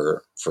character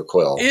for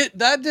Quill.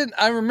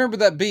 I remember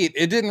that beat.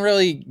 It didn't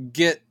really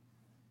get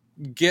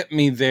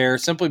me there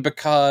simply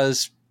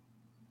because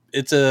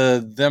it's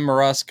a them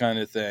or us kind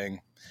of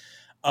thing.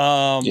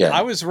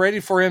 I was ready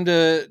for him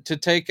to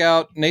take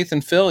out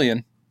Nathan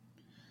Fillion.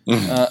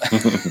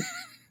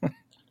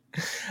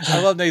 I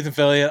love Nathan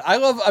Fillion.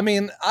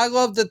 I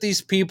love that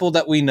these people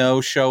that we know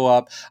show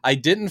up. I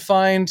didn't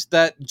find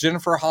that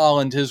Jennifer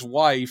Holland, his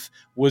wife,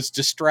 was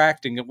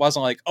distracting. It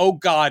wasn't like, oh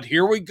God,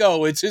 here we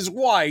go. It's his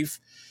wife.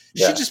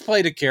 Yeah. She just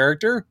played a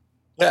character.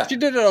 Yeah. She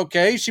did it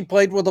okay. She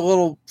played with a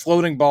little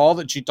floating ball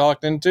that she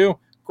talked into.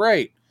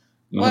 Great.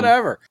 Mm-hmm.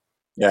 Whatever.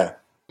 Yeah.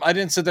 I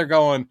didn't sit there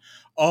going,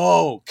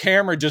 oh,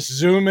 camera just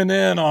zooming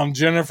in on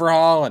Jennifer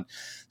Holland.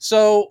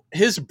 So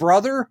his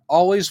brother,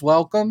 always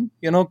welcome,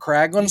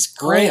 Kraglin. He's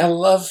great. I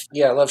love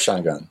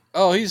Sean Gunn.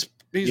 Oh, he's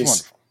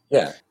wonderful.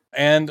 Yeah.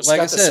 And he's like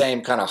got I said, the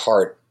same kind of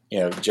heart.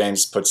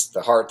 James puts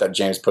the heart that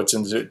James puts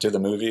into the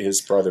movie.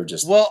 His brother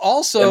just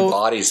also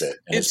embodies it.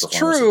 It's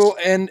true.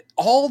 And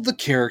all the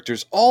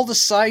characters, all the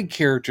side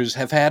characters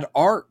have had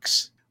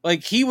arcs.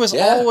 Like he was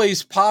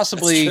always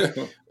possibly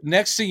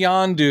next to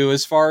Yondu,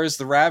 as far as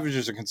the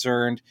Ravagers are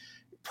concerned,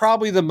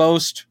 probably the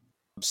most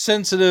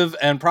sensitive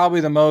and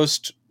probably the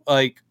most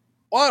I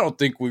don't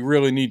think we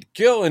really need to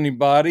kill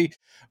anybody,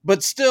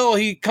 but still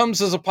he comes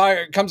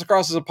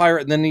across as a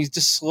pirate, and then he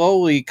just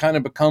slowly kind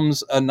of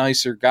becomes a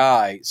nicer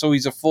guy. So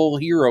he's a full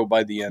hero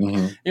by the end.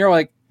 Mm-hmm. You're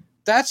like,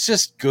 that's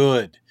just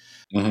good.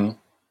 Mm-hmm.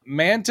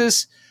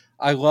 Mantis,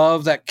 I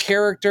love that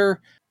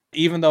character,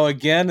 even though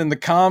again, in the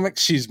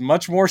comics, she's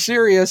much more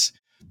serious.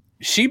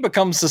 She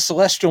becomes the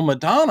Celestial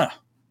Madonna.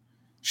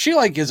 She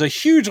is a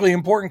hugely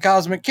important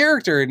cosmic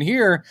character. And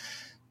here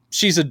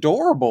she's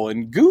adorable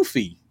and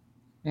goofy.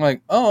 I'm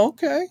like, oh,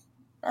 okay.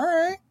 All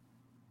right.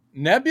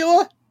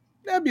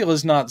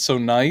 Nebula's not so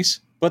nice,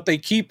 but they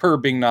keep her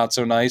being not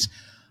so nice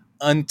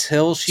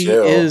until she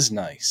is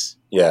nice.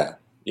 Yeah.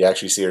 You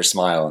actually see her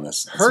smile in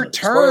this. Her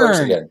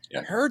turn.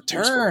 Yeah. Her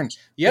turn.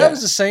 Yeah, it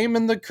was the same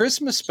in the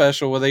Christmas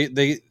special where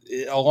they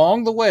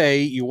along the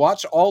way, you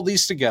watch all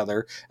these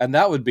together, and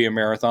that would be a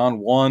marathon,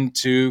 1,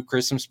 2,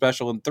 Christmas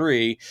special, and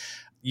 3.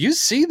 You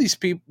see these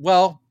people.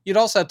 Well, you'd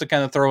also have to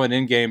kind of throw an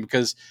in game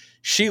because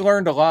she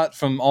learned a lot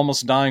from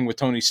almost dying with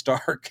Tony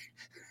Stark.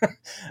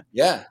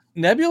 Yeah.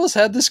 Nebula's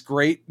had this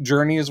great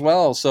journey as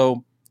well.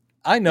 So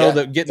I know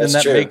that getting in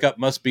that makeup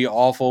must be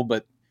awful,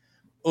 but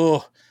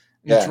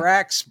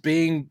Drax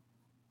being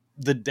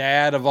the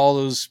dad of all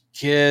those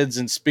kids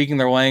and speaking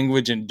their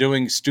language and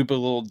doing stupid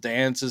little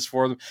dances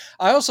for them.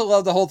 I also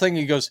love the whole thing.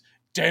 He goes,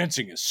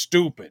 dancing is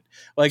stupid.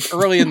 Like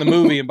early in the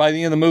movie, and by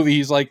the end of the movie,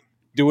 he's like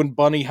doing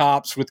bunny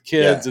hops with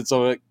kids. And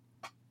so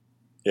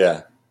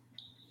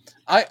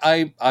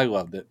I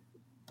loved it.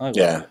 I loved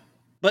it.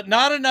 But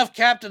not enough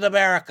Captain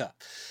America.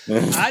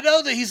 I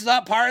know that he's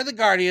not part of the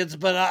Guardians,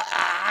 but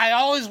I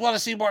always want to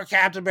see more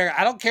Captain America.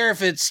 I don't care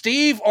if it's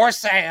Steve or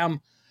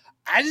Sam.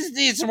 I just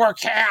need some more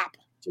Cap.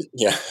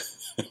 Yeah.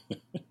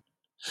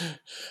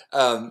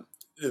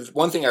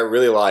 One thing I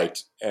really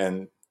liked,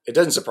 and it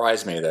doesn't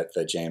surprise me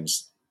that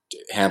James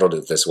handled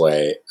it this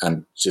way.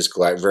 I'm just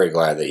very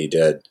glad that he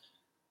did.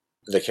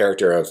 The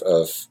character of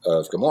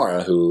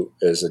Gamora, who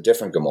is a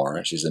different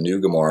Gamora. She's a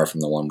new Gamora from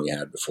the one we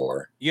had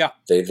before. Yeah.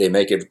 They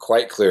make it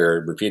quite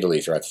clear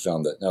repeatedly throughout the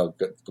film that, no,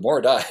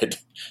 Gamora died.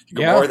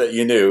 Gamora that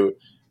you knew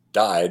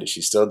died.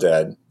 She's still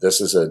dead.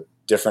 This is a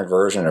different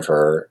version of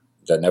her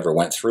that never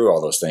went through all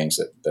those things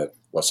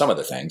some of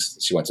the things.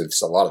 She went through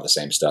a lot of the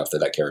same stuff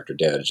that character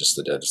did, just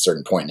that at a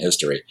certain point in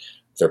history,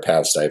 their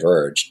paths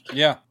diverged.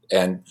 Yeah.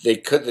 And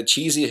the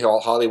cheesy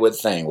Hollywood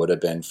thing would have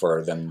been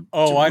for them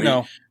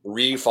to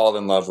re-fall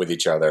in love with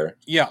each other.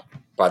 Yeah.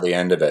 By the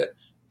end of it.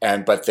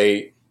 But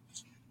they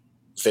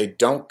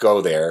don't go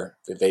there.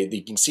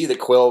 You can see that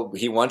Quill,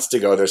 he wants to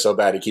go there so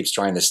bad, he keeps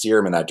trying to steer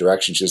him in that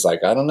direction. She's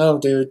like, I don't know,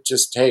 dude,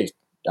 just, hey,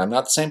 I'm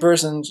not the same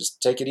person, just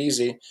take it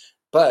easy.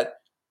 But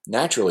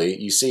naturally,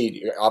 you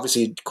see,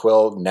 obviously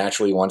Quill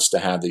naturally wants to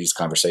have these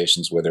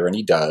conversations with her, and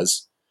he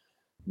does.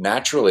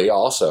 Naturally,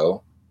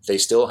 also, they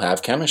still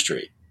have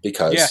chemistry.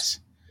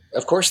 Because,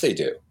 of course they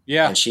do.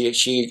 Yeah. And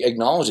she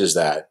acknowledges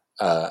that.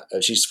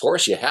 She's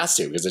forced, she has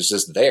to, because it's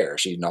just there.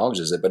 She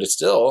acknowledges it, but it's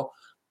still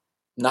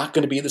not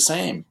going to be the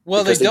same.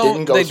 Well, they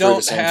don't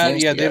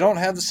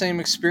have the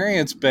same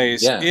experience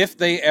base. Yeah. If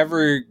they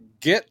ever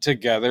get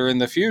together in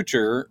the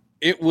future,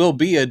 it will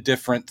be a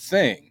different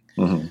thing.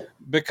 Mm-hmm.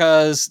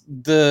 Because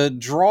the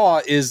draw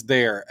is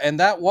there.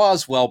 And that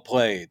was well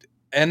played.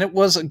 And it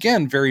was,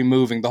 again, very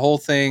moving. The whole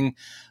thing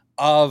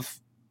of,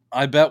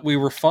 I bet we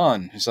were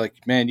fun. It's like,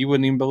 man, you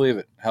wouldn't even believe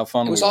it. How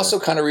fun it was. Also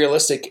kind of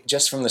realistic,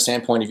 just from the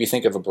standpoint if you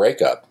think of a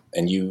breakup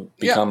and you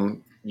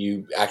become,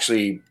 you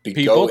actually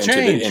go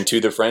into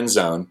the friend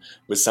zone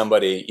with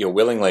somebody. You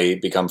willingly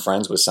become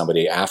friends with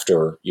somebody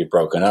after you've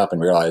broken up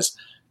and realize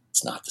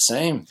it's not the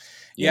same.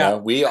 You know,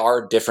 we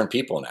are different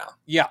people now.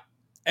 Yeah,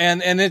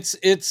 and it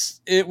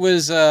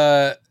was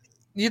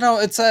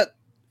it's that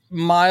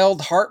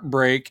mild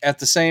heartbreak at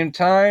the same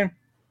time.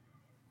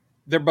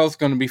 They're both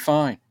going to be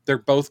fine. They're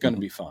both going to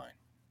be fine.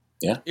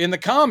 Yeah. In the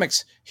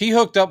comics, he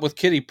hooked up with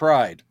Kitty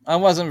Pryde. I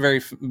wasn't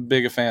very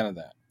big a fan of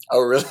that.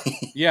 Oh, really?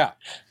 Yeah.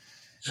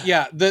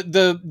 Yeah.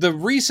 The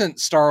recent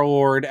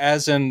Star-Lord,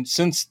 as in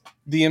since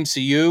the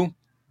MCU,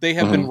 they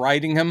have been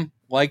writing him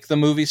like the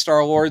movie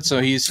Star-Lord.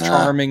 So he's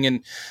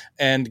charming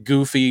and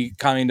goofy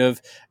kind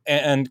of.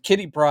 And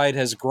Kitty Pryde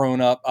has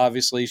grown up.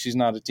 Obviously, she's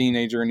not a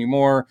teenager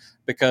anymore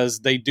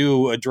because they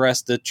do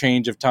address the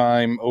change of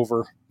time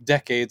over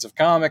decades of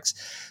comics.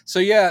 So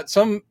yeah,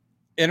 some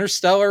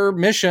interstellar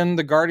mission,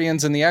 the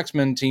Guardians and the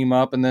X-Men team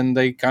up, and then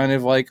they kind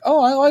of like,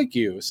 oh, I like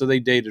you. So they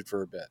dated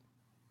for a bit.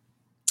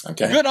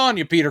 Okay. Good on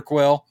you, Peter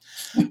Quill.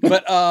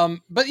 But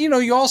you know,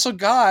 you also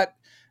got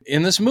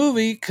in this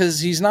movie, because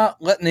he's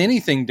not letting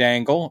anything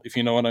dangle, if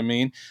you know what I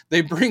mean,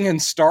 they bring in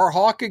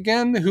Starhawk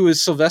again, who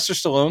is Sylvester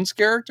Stallone's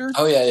character.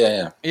 Oh,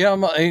 yeah. You know,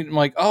 I'm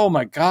like, oh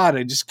my God,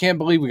 I just can't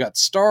believe we got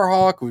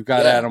Starhawk, we've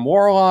got Adam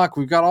Warlock,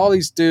 we've got all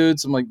these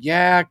dudes. I'm like,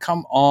 yeah,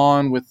 come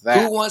on with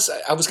that. Who was,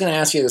 I was going to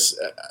ask you this,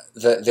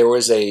 there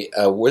was a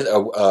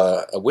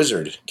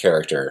wizard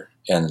character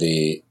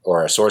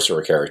or a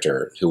sorcerer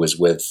character who was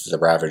with the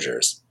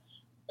Ravagers.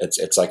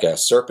 It's like a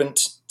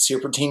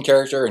serpentine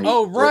character. And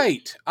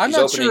right. I'm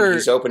not sure.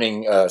 He's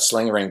opening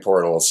sling ring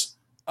portals.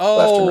 Oh,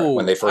 left and right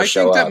when they first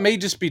show up. I think that may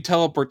just be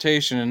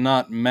teleportation and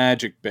not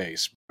magic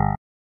based.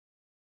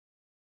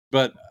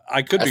 But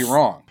I could be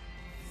wrong.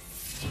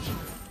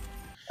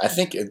 I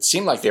think it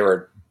seemed like they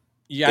were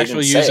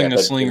actually using a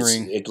sling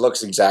ring. It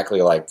looks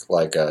exactly like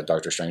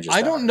Doctor Strange's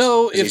powers. I don't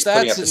know if he's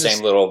putting up the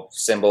same little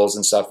symbols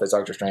and stuff that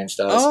Doctor Strange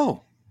does.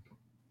 Oh,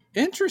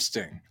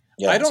 interesting.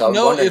 Yeah, I don't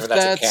know if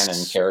that's a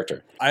canon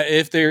character.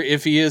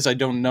 If he is, I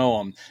don't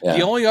know him. Yeah.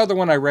 The only other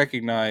one I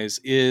recognize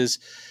is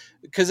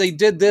because they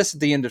did this at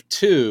the end of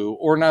 2,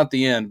 or not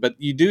the end, but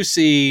you do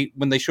see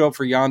when they show up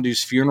for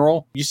Yondu's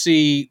funeral, you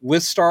see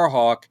with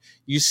Starhawk,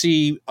 you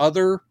see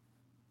other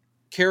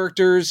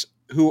characters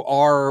who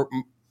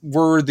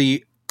were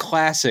the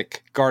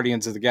classic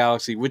Guardians of the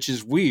Galaxy, which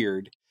is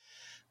weird.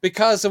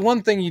 Because the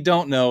one thing you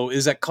don't know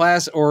is that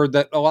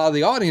that a lot of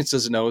the audience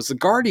doesn't know is the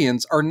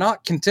Guardians are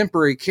not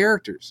contemporary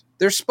characters.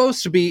 They're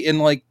supposed to be in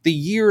like the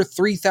year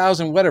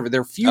 3000, whatever.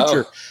 They're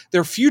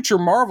future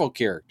Marvel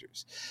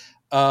characters.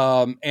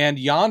 And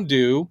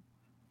Yondu,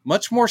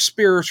 much more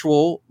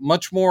spiritual,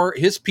 much more,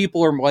 his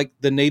people are like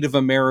the Native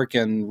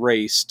American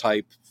race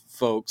type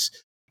folks.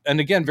 And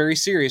again, very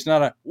serious,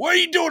 not a, what are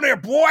you doing there,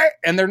 boy?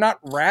 And they're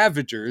not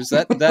Ravagers.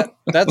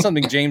 That's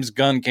something James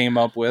Gunn came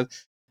up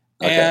with.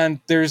 Okay. And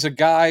there's a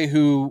guy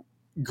who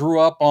grew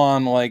up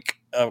on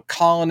like a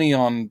colony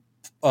on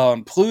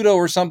Pluto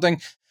or something,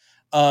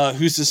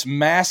 who's this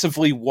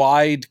massively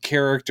wide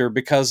character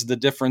because of the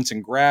difference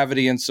in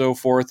gravity and so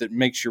forth. It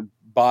makes your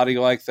body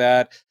like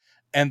that.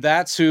 And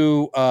that's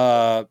who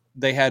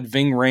they had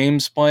Ving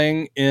Rhames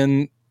playing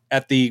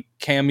at the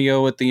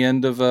cameo at the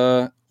end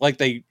of like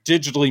they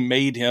digitally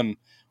made him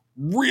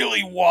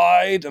really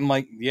wide. I'm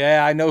like,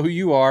 yeah, I know who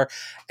you are.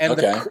 And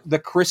the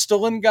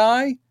crystalline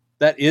guy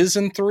that is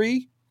in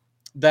 3,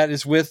 that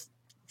is with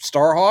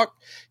Starhawk,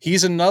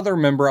 he's another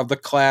member of the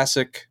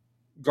classic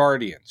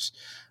Guardians.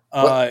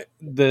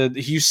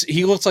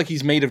 He looks like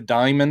he's made of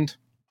diamond.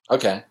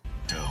 Okay.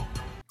 Dope.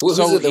 Was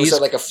it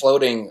like a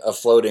floating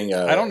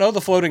I don't know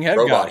the floating head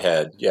robot guy.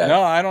 head. Yeah.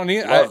 No, I don't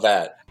need love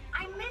that.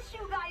 I miss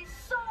you guys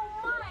so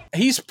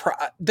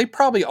much. They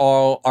probably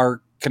all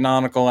are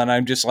canonical, and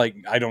I'm just like,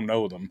 I don't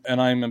know them,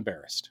 and I'm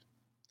embarrassed.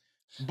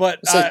 But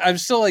I'm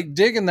still like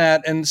digging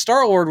that. And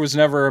Star-Lord was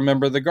never a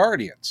member of the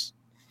Guardians.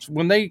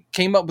 When they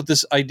came up with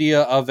this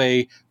idea of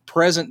a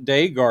present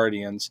day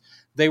Guardians,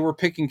 they were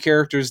picking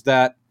characters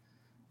that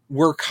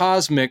were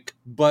cosmic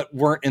but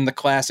weren't in the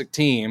classic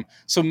team.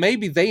 So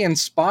maybe they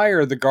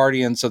inspire the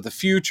Guardians of the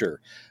future.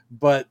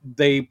 But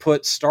they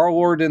put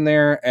Star-Lord in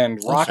there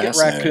and Rocket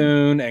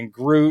Raccoon and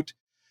Groot.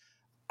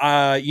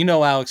 You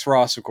know Alex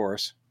Ross, of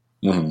course.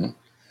 Mm-hmm.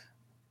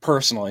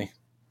 Personally.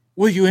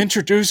 Will you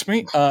introduce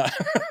me?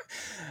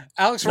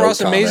 Alex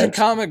Ross, amazing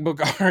comic book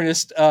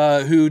artist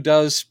who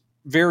does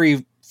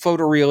very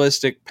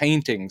photorealistic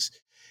paintings.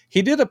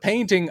 He did a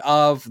painting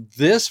of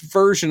this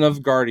version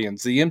of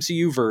Guardians, the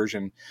MCU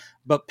version,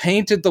 but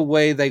painted the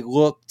way they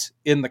looked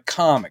in the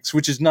comics,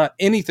 which is not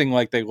anything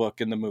like they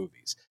look in the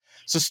movies.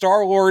 So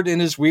Star-Lord in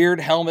his weird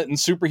helmet and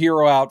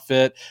superhero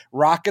outfit,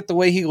 Rocket the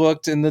way he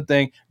looked in the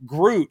thing,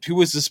 Groot, who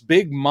was this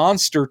big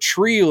monster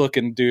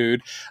tree-looking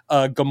dude,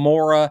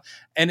 Gamora,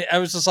 and I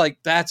was just like,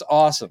 that's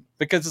awesome.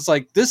 Because it's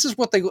like, this is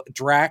what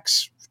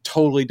Drax,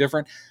 totally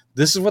different.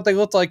 This is what they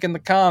looked like in the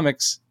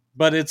comics,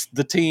 but it's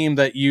the team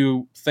that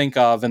you think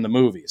of in the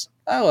movies.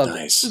 I love it.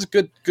 This is a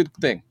good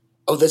thing.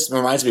 Oh, this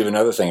reminds me of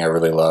another thing I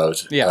really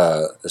loved.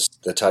 Yeah.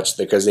 The touch,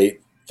 because they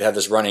have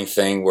this running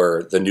thing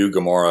where the new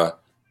Gamora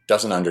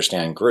doesn't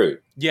understand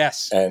Groot.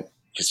 Yes. And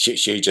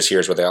she just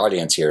hears what the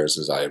audience hears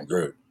is I am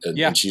Groot.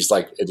 And she's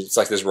like, it's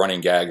like this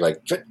running gag,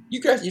 like,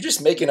 you guys, you're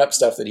just making up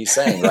stuff that he's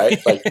saying,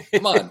 right? Like,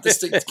 come on,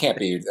 this can't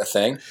be a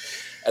thing.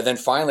 And then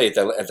finally at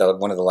the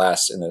one of the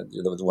last,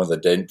 one of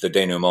the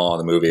denouement of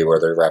the movie where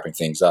they're wrapping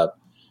things up,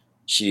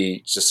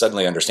 she just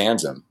suddenly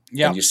understands him.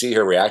 Yeah. And you see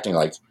her reacting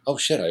like, oh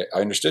shit, I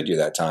understood you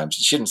that time.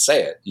 She didn't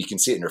say it. You can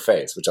see it in her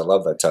face, which I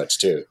love that touch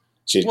too.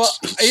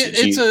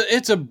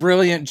 It's a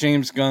brilliant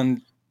James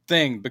Gunn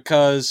thing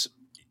because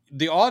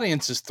the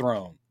audience is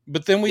thrown,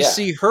 but then we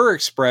see her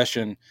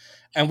expression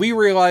and we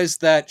realize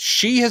that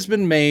she has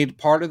been made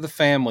part of the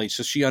family.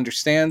 So she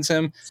understands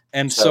him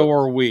and so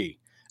are we.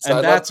 So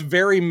and that's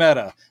very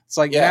meta. It's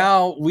like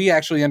now we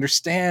actually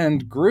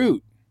understand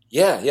Groot.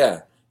 Yeah,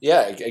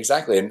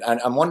 exactly. And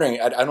I'm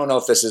wondering, I don't know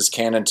if this is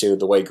canon to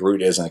the way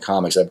Groot is in the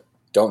comics. I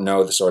don't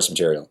know the source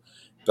material,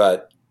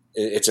 but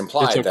it's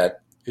implied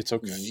that it's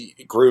okay.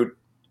 Groot,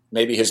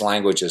 maybe his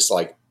language is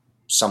like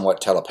somewhat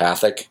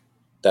telepathic,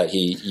 that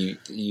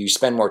you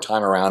spend more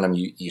time around him,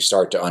 you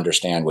start to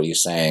understand what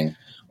he's saying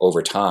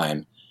over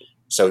time.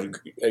 So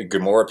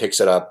Gamora picks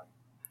it up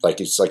like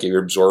it's like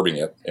you're absorbing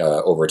it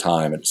over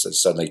time, and it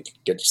suddenly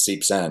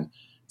seeps in.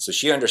 So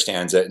she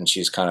understands it, and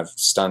she's kind of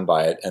stunned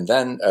by it. And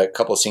then a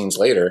couple of scenes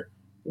later,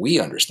 we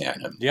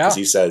understand him because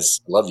he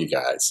says, "Love you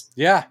guys."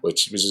 Yeah,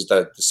 which is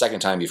the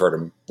second time we've heard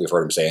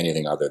him say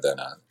anything other than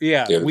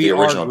the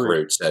original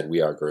Groot said,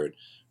 "We are Groot."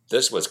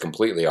 This was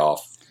completely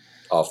off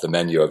the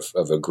menu of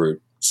a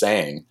Groot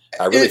saying.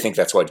 I really think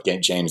that's what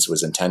James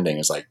was intending.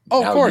 Is like,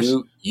 now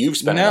you've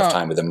spent enough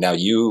time with him. Now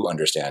you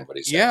understand what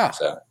he's saying. Yeah.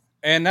 So,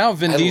 and now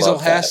Vin Diesel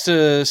has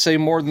to say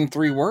more than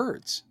 3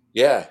 words.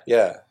 Yeah.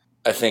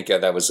 I think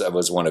that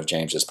was one of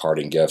James's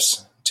parting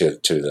gifts to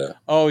the.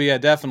 Oh yeah,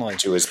 definitely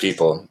to his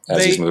people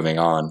as he's moving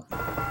on.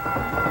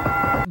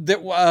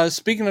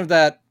 Speaking of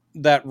that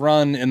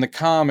run in the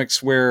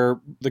comics where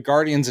the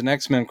Guardians and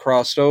X-Men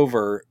crossed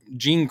over,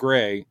 Jean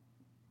Grey,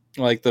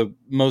 like the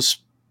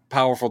most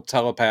powerful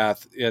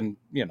telepath, and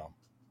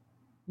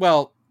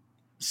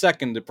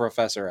second to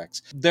Professor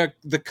X.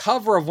 The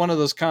cover of one of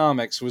those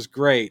comics was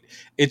great.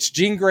 It's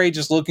Jean Grey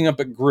just looking up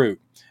at Groot,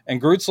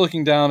 and Groot's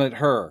looking down at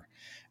her.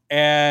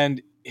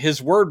 And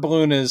his word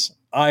balloon is,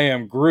 "I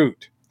am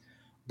Groot."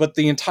 But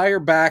the entire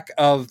back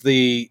of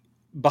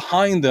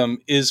behind them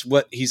is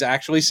what he's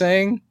actually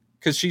saying,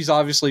 because she's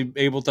obviously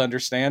able to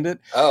understand it.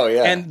 Oh,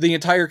 yeah. And the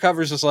entire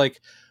cover is just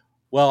like,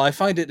 well, I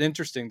find it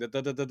interesting that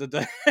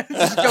it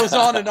just goes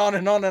on and on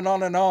and on and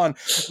on and on.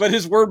 But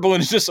his word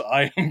balloon is just,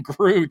 "I am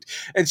Groot."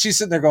 And she's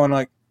sitting there going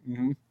like,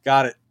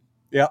 got it.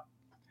 Yep.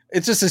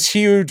 It's just this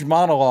huge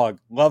monologue.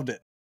 Loved it.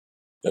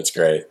 That's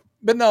great.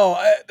 But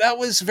no, that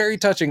was very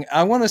touching.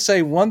 I want to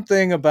say one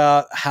thing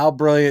about how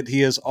brilliant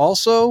he is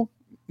also,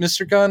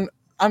 Mr. Gunn.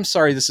 I'm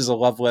sorry this is a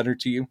love letter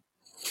to you.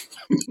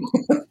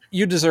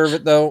 You deserve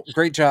it, though.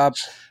 Great job.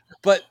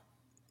 But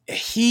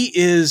he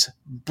is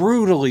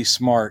brutally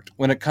smart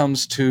when it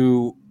comes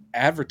to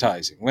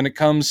advertising, when it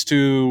comes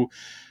to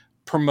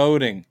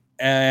promoting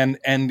and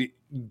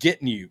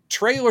getting you.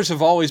 Trailers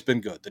have always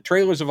been good. The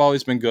trailers have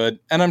always been good.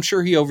 And I'm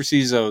sure he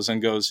oversees those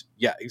and goes,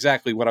 yeah,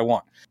 exactly what I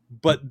want.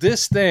 But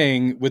this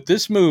thing with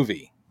this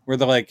movie where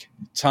they're like,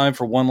 time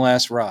for one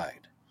last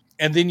ride.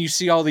 And then you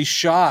see all these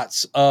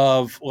shots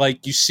of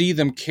like, you see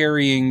them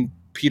carrying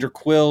Peter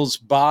Quill's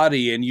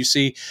body, and you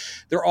see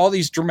there are all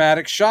these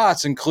dramatic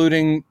shots,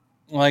 including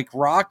like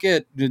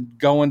Rocket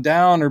going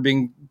down or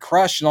being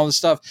crushed and all this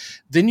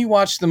stuff. Then you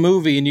watch the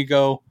movie and you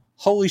go,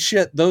 holy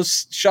shit,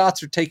 those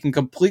shots are taken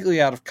completely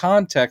out of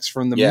context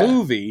from the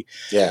movie.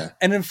 Yeah.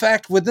 And in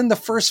fact, within the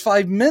first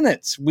 5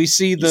 minutes, we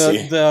see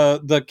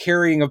the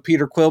carrying of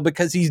Peter Quill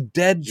because he's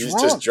dead drunk.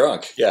 He's just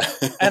drunk. Yeah.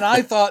 And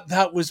I thought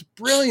that was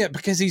brilliant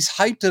because he's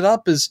hyped it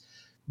up as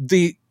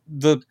the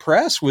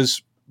press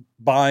was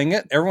buying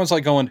it. Everyone's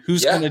like going,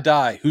 who's going to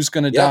die? Who's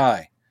going to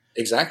die?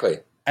 Exactly.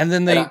 And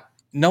then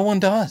no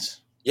one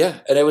does. Yeah.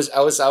 And I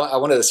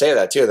wanted to say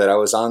that too, that I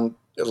was on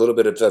a little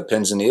bit of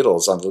pins and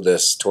needles on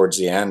this towards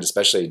the end,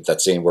 especially that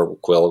scene where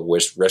Quill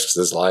risks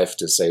his life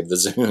to save the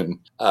Zune.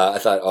 I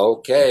thought,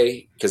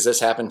 okay, because this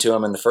happened to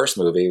him in the first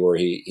movie where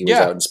he was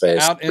out in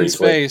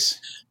space,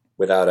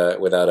 without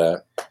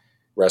a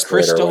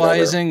respirator,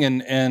 crystallizing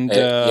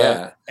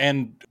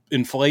and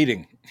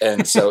inflating.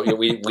 And so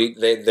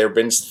there have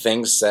been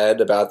things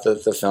said about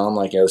the film,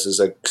 like, this is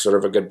a sort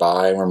of a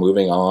goodbye and we're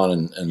moving on,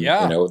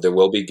 and there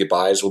will be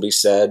goodbyes will be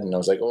said. And I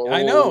was like, oh,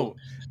 I know.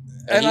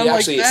 And I'm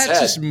like, that's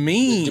just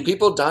mean. Do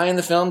people die in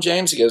the film,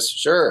 James? He goes,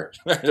 sure.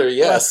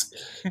 Yes.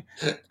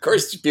 Of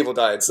course people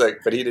die. It's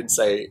like, but he didn't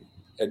say,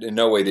 in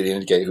no way did he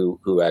indicate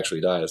who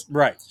actually dies.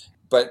 Right.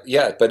 But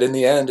in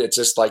the end, it's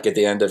just like at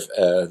the end of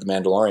The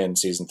Mandalorian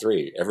season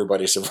 3,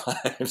 everybody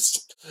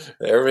survives.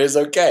 Everybody's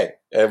okay.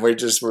 And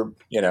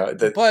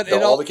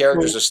all the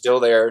characters are still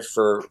there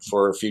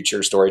for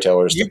future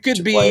storytellers you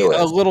could be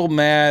a little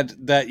mad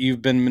that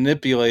you've been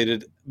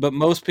manipulated, but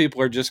most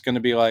people are just going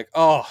to be like,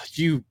 oh,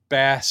 you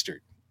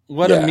bastard.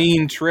 What a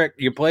mean trick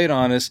you played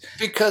on us.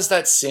 Because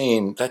that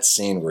scene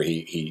where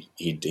he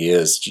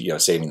is,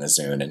 saving the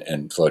Zune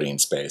and floating in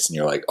space, and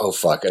you're like, oh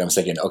fuck. And I'm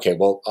thinking, okay,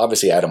 well,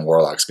 obviously Adam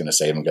Warlock's going to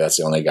save him because that's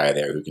the only guy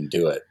there who can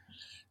do it.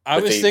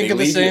 I was thinking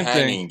the same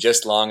thing.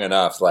 Just long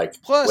enough,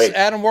 like. Plus,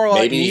 Adam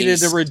Warlock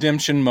needed a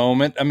redemption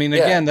moment. I mean,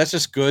 again, that's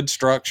just good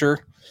structure.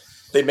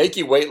 they make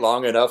you wait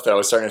long enough that I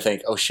was starting to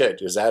think, oh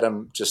shit, is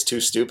Adam just too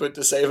stupid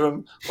to save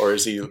him? Or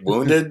is he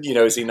wounded?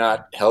 Is he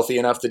not healthy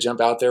enough to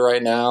jump out there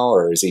right now?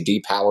 Or is he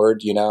depowered,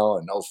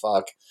 and oh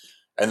fuck.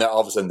 And then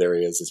all of a sudden there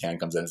he is, his hand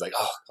comes in, it's like,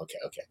 oh, okay.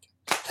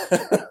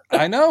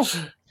 I know.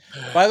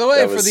 By the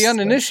way, for the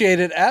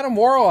uninitiated, Adam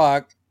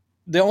Warlock,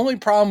 the only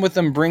problem with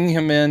them bringing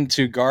him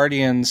into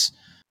Guardians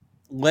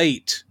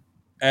late,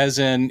 as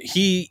in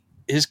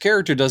his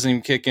character doesn't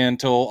even kick in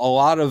until a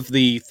lot of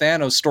the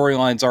Thanos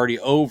storyline's already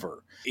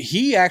over.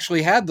 He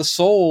actually had the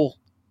Soul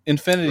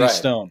Infinity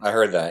Stone. I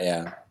heard that,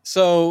 yeah.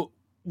 So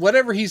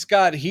whatever he's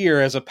got here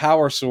as a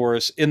power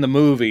source in the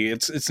movie,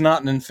 it's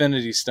not an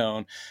Infinity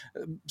Stone.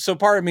 So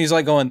part of me is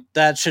like going,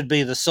 that should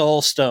be the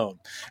Soul Stone.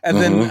 And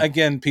then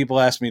again, people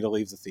ask me to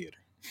leave the theater.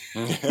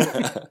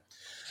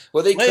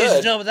 Well, they Ladies could.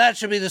 and gentlemen, that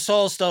should be the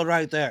Soul Stone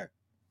right there.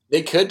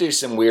 They could do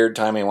some weird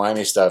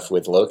timey-wimey stuff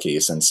with Loki,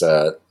 since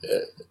I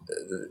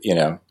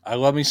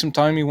love me some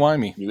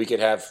timey-wimey. we could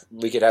have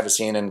a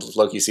scene in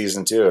Loki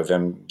season 2 of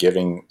him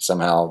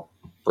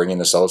bringing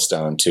the Soul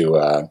Stone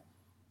to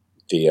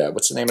the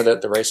what's the name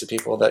of the race of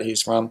people that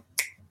he's from?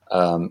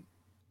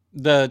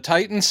 The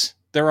Titans.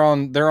 They're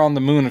on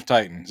the moon of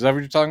Titan. Is that what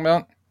you're talking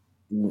about?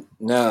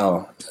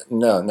 No.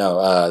 The Adam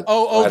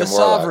Warlock.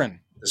 Sovereign.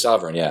 The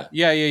Sovereign, yeah.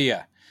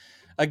 Yeah.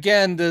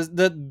 Again,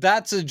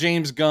 that's a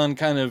James Gunn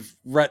kind of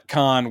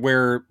retcon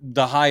where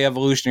the High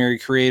Evolutionary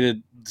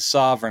created the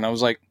Sovereign. I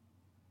was like,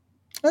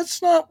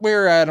 that's not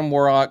where Adam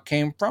Warlock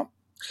came from.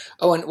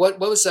 Oh, and what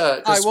was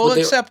I will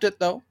accept it,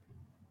 though.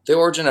 The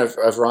origin of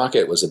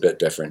Rocket was a bit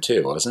different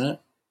too, wasn't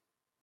it?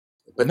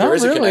 But Not there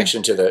is really. a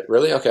connection to that.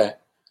 Really? Okay.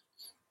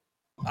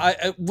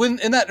 When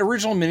in that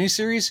original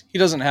miniseries, he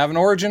doesn't have an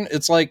origin.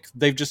 It's like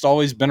they've just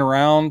always been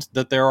around,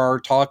 that there are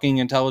talking,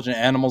 intelligent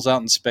animals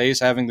out in space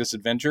having this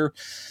adventure.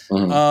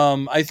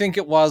 Mm-hmm. I think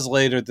it was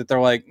later that they're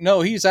like,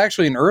 no, he's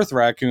actually an Earth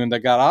raccoon that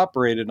got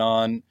operated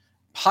on.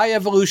 High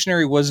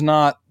Evolutionary was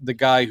not the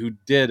guy who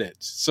did it.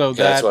 So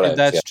Okay,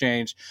 that's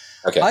changed.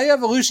 Okay. High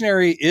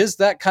Evolutionary is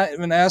that kind of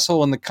an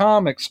asshole in the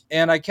comics.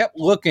 And I kept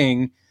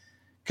looking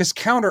because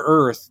Counter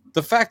Earth,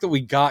 the fact that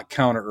we got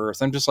Counter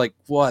Earth, I'm just like,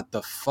 what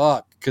the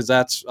fuck? Because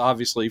that's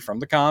obviously from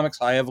the comics.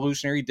 High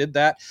Evolutionary did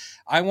that.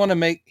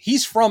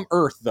 He's from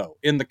Earth, though.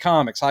 In the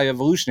comics, High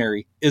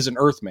Evolutionary is an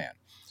Earthman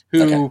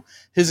who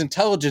his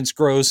intelligence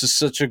grows to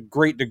such a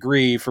great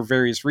degree for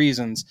various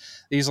reasons.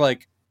 He's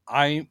like,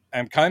 I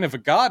am kind of a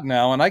god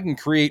now, and I can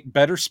create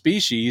better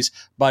species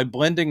by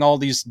blending all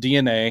these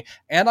DNA,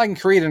 and I can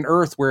create an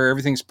Earth where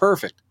everything's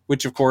perfect,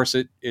 which, of course,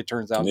 it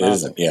turns out It not.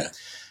 isn't, yeah.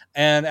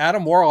 And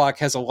Adam Warlock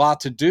has a lot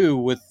to do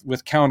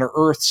with Counter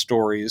Earth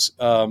stories,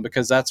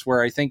 because that's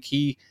where I think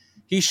he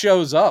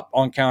shows up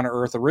on Counter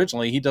Earth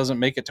originally. He doesn't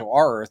make it to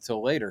our Earth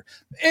till later.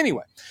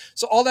 Anyway,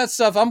 so all that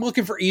stuff, I'm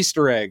looking for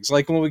Easter eggs.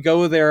 Like when we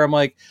go there, I'm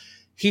like,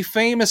 he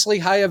famously,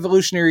 High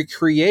Evolutionary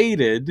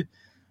created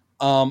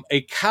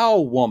a cow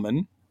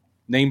woman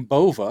named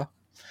Bova,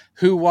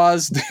 who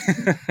was the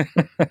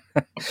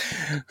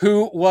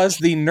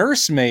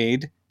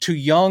nursemaid to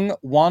young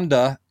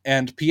Wanda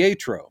and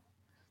Pietro.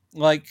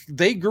 Like,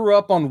 they grew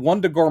up on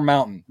Wundagore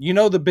Mountain. You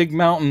know, the big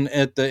mountain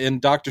in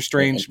Doctor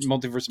Strange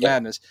Multiverse of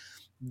Madness.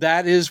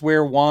 That is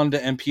where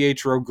Wanda and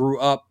Pietro grew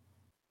up.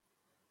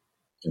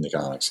 In the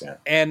comics, yeah.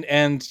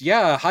 And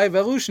yeah, High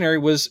Evolutionary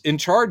was in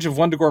charge of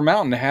Wundagore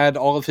Mountain, had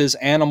all of his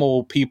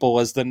animal people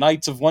as the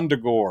Knights of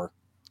Wundagore.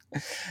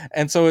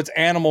 And so it's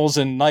animals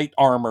in knight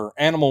armor,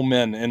 animal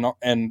men,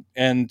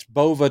 and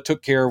Bova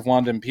took care of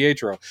Wanda and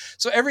Pietro.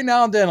 So every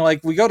now and then,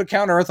 like, we go to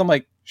Counter Earth, I'm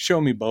like,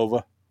 show me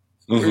Bova.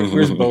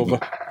 Where's Bova?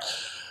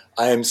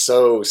 I'm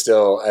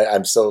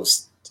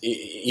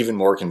even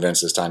more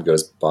convinced as time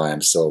goes by.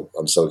 I'm so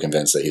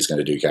convinced that he's going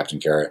to do Captain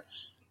Carrot.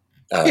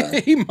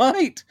 He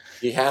might.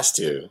 He has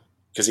to,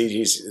 because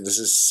this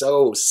is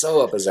so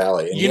up his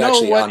alley. And you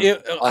know what?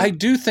 I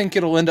do think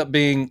it'll end up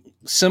being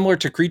similar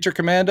to Creature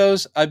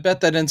Commandos. I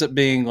bet that ends up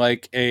being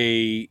like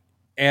a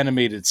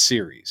animated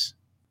series.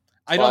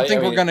 I don't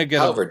think we're going to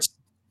get a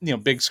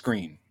big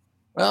screen.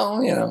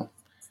 Well,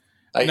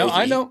 I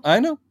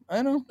know.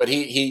 But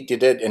he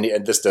did,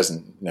 and this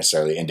doesn't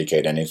necessarily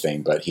indicate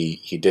anything, but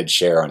he did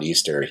share on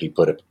Easter. He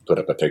put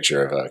up a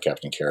picture of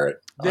Captain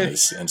Carrot on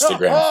his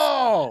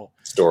Instagram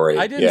story.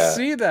 I didn't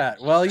see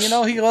that. Well,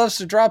 he loves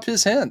to drop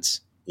his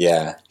hints.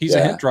 Yeah. He's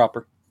a hint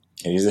dropper.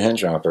 He's a hint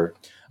dropper.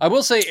 I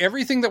will say,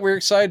 everything that we're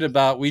excited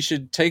about, we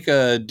should take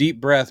a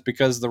deep breath,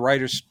 because the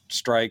writer's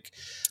strike,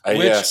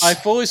 which I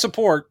fully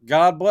support,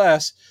 God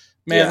bless.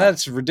 Man,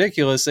 that's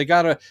ridiculous. They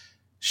got to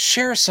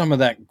share some of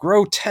that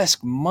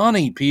grotesque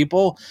money,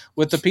 people,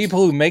 with the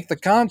people who make the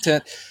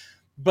content.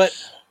 But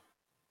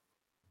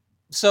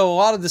so a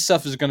lot of this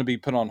stuff is going to be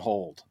put on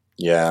hold.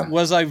 Yeah.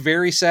 Was I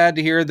very sad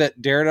to hear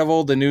that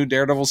Daredevil, the new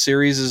Daredevil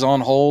series, is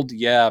on hold?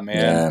 Yeah,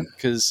 man.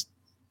 Because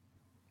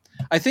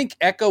I think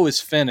Echo is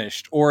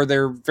finished, or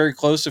they're very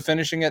close to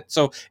finishing it.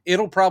 So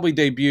it'll probably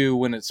debut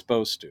when it's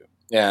supposed to.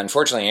 Yeah,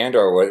 unfortunately,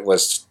 Andor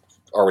was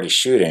already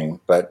shooting,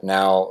 but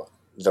now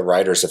the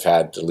writers have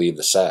had to leave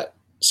the set.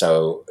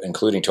 So,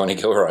 including Tony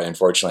Gilroy,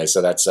 unfortunately.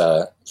 So that's,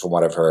 from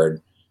what I've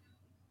heard,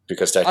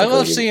 because I technically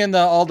love seeing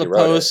all the he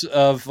wrote it. posts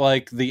of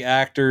like the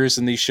actors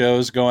in these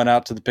shows going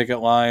out to the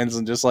picket lines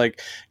and just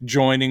like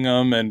joining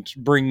them and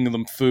bringing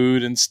them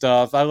food and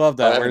stuff. I love I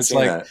that where haven't it's seen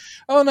like, that.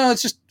 oh no,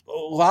 it's just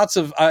lots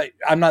of.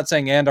 I'm not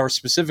saying Andor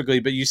specifically,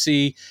 but you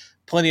see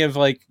plenty of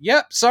like,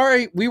 yep,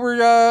 sorry, we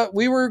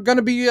were going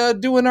to be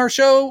doing our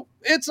show.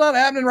 It's not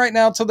happening right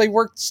now until they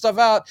work stuff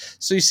out.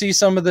 So you see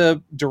some of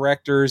the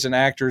directors and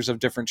actors of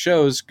different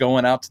shows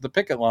going out to the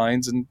picket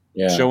lines and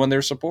showing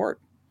their support.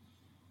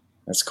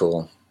 That's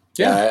cool.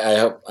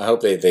 Yeah, I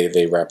hope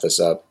they wrap this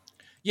up.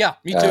 Yeah,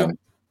 me too.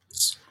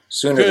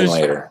 Sooner than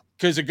later.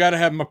 Because I got to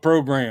have my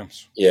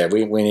programs. Yeah,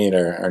 we need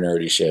our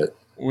nerdy shit.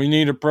 We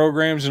need our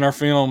programs and our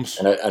films.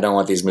 And I don't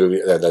want these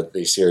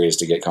these series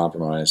to get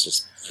compromised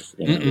just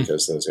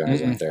because those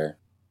guys aren't there.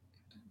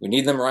 We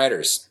need them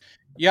writers.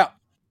 Yeah.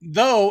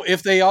 Though,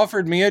 if they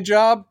offered me a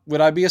job,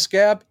 would I be a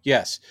scab?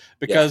 Yes,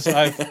 because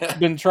I've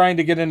been trying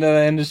to get into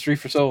the industry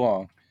for so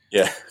long.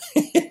 Yeah.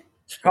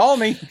 Call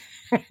me.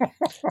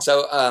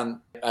 So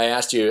I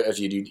asked you if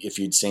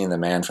you'd seen The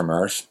Man from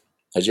Earth.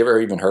 Had you ever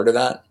even heard of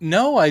that?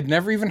 No, I'd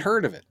never even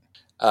heard of it.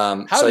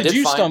 How did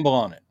you stumble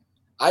on it?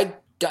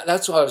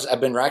 That's what I've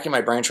been racking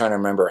my brain trying to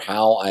remember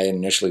how I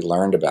initially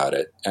learned about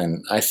it.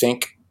 And I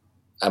think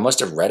I must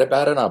have read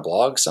about it on a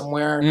blog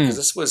somewhere because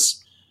this was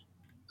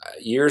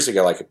years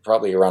ago, like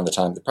probably around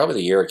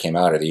the year it came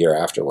out or the year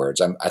afterwards.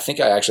 I think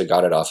I actually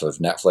got it off of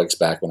Netflix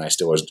back when I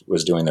still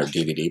was doing their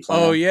DVD plan.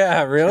 Oh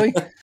yeah, really?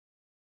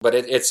 But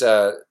it's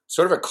a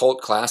sort of a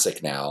cult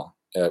classic now.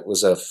 It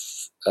was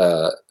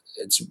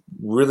it's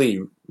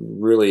really,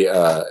 really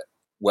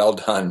well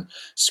done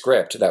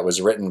script that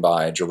was written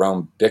by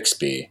Jerome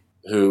Bixby,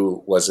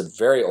 who was a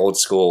very old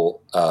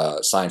school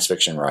science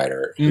fiction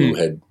writer who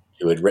had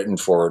written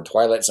for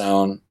Twilight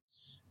Zone,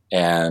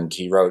 and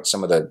he wrote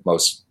some of the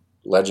most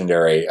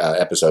legendary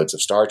episodes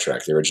of Star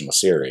Trek, the original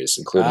series,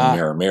 including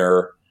Mirror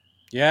Mirror,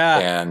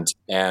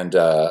 and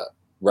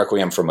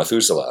Requiem for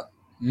Methuselah,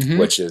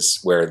 which is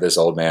where this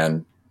old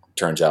man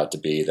turns out to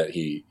be that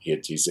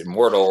he's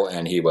immortal,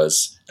 and he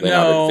was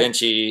Leonardo da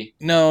Vinci.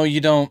 No,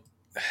 you don't.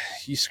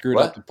 You screwed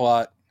up the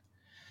plot.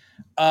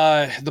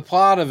 The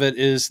plot of it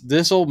is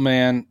this old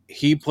man,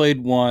 he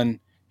played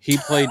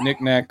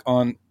knick-knack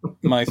on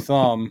my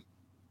thumb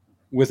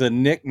with a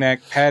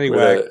knick-knack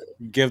paddywhack,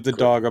 give the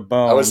dog a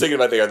bone. I was thinking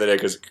about the other day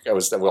because I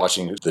was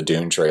watching the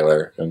Dune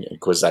trailer,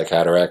 Kwisatz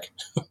Haderach.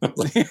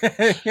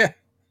 Yeah.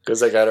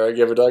 Kwisatz Haderach,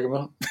 give a dog a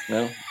bone?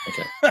 No?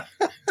 Okay.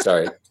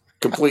 Sorry.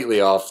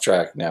 Completely off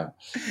track now.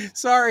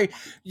 Sorry.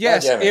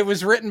 Yes, it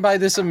was written by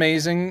this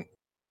amazing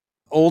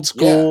old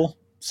school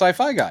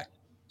sci-fi guy.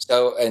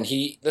 So, and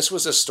this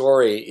was a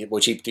story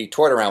which he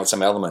toured around with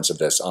some elements of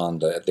this on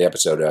the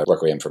episode of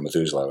Requiem for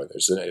Methuselah.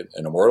 There's an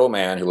immortal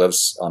man who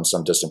lives on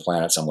some distant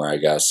planet somewhere, I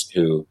guess,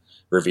 who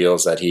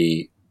reveals that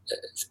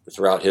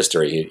throughout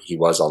history, he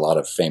was a lot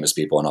of famous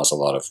people and also a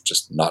lot of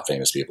just not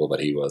famous people, but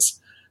he was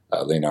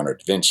Leonardo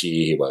da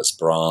Vinci, he was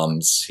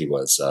Brahms, he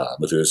was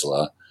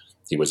Methuselah,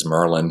 he was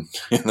Merlin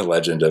in the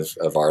legend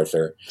of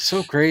Arthur.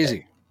 So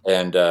crazy.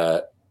 And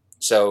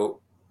so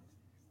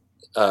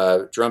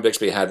Jerome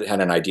Bixby had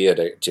an idea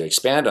to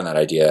expand on that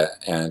idea,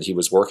 and he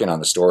was working on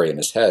the story in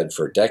his head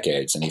for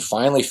decades, and he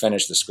finally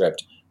finished the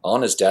script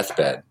on his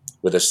deathbed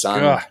with his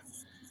son,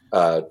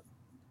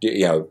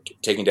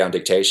 taking down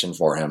dictation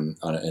for him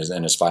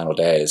in his final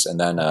days. And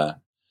then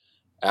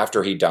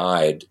after he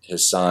died,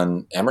 his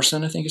son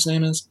Emerson, I think his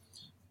name is,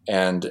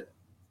 and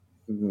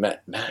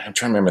I'm trying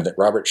to remember that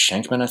Robert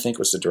Schenkman, I think,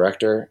 was the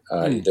director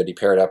that he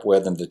paired up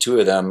with, and the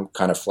two of them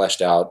kind of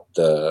fleshed out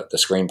the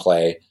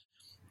screenplay.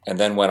 And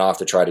then went off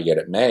to try to get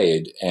it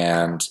made,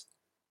 and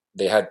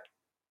they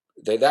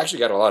actually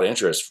got a lot of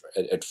interest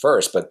at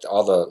first, but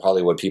all the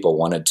Hollywood people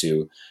wanted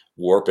to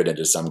warp it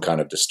into some kind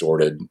of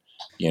distorted,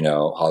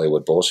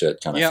 Hollywood bullshit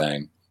kind of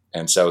thing,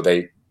 and so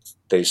they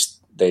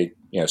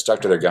stuck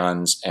to their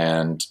guns.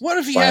 And what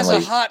if he has a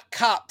hot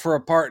cop for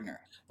a partner?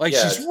 Like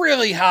she's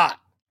really hot.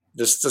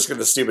 This is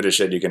the stupidest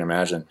shit you can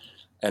imagine,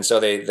 and so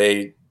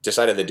they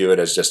decided to do it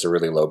as just a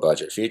really low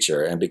budget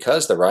feature, and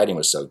because the writing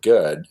was so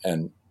good,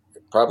 and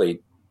probably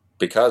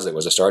because it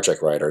was a Star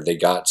Trek writer, they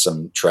got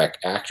some Trek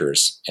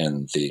actors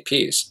in the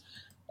piece.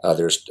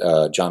 There's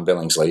John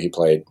Billingsley, who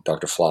played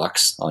Dr.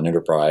 Phlox on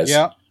Enterprise.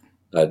 Yeah.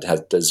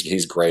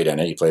 He's great in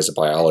it. He plays a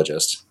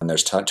biologist. And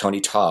there's Tony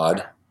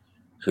Todd,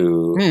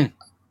 who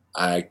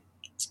I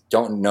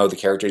don't know the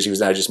characters he was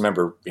in. I just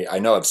remember, I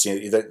know I've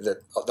seen the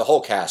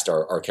whole cast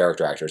are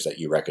character actors that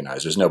you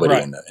recognize. There's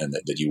nobody in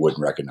that you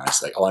wouldn't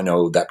recognize. Like, I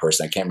know that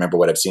person. I can't remember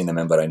what I've seen them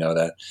in, but I know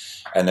that.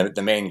 And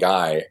the main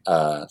guy,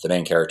 the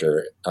main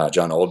character,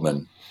 John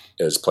Oldman,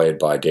 is played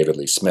by David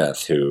Lee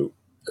Smith, who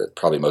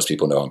probably most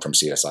people know him from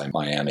CSI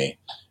Miami.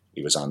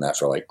 He was on that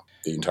for like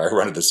the entire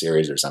run of the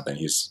series or something.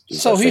 He's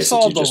so he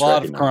solved a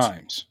lot of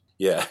crimes.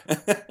 Yeah.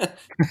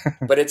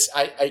 But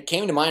it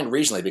came to mind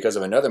recently because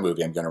of another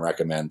movie I'm going to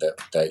recommend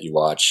that you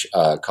watch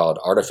called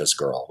Artifice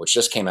Girl, which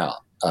just came out.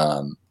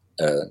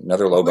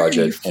 Another low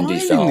budget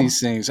indie film. These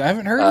things I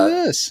haven't heard of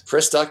this.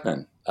 Chris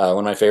Stuckman, one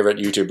of my favorite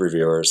YouTube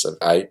reviewers.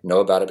 I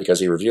know about it because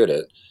he reviewed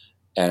it,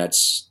 and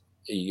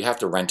you have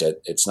to rent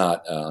it. It's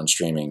not on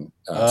streaming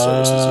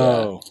services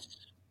yet.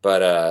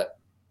 But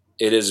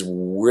it is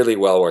really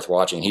well worth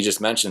watching. He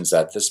just mentions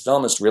that this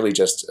film is really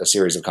just a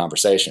series of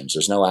conversations.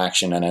 There's no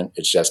action in it.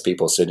 It's just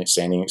people sitting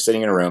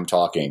in a room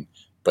talking.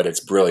 But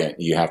it's brilliant.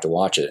 You have to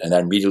watch it. And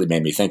that immediately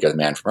made me think of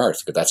Man from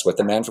Earth, because that's what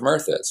The Man from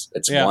Earth is.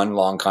 It's one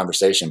long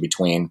conversation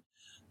between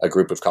a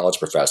group of college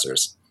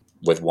professors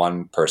with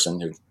one person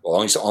who,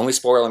 well, only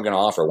spoiler I'm going to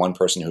offer, one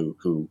person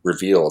who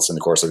reveals in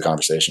the course of the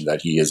conversation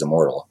that he is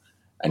immortal,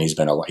 and he's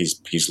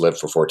lived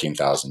for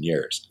 14,000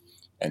 years.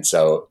 And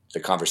so the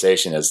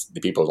conversation is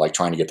the people like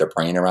trying to get their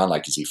brain around,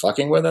 like, is he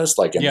fucking with us?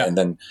 Like, and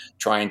then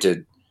trying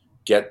to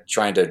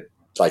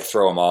like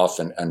throw him off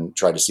and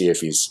try to see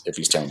if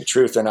he's telling the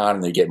truth or not.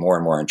 And they get more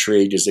and more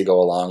intrigued as they go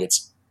along.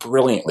 It's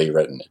brilliantly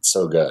written. It's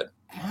so good.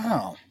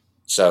 Wow.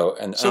 So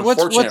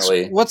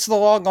unfortunately, what's the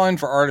log line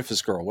for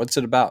Artifice Girl? What's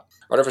it about?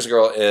 Artifice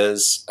Girl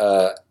is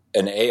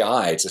an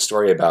AI. It's a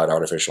story about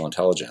artificial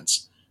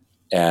intelligence,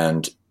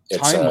 and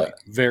it's timely,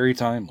 very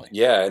timely.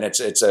 Yeah, and it's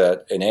an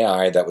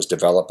AI that was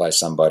developed by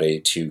somebody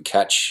to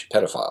catch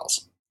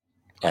pedophiles,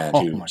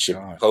 and she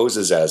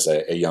poses as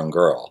a young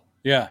girl.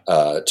 Yeah.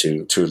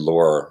 To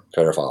lure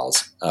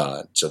pedophiles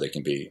so they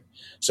can be.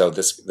 So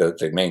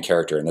the main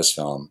character in this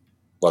film,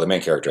 well, the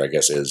main character I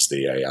guess is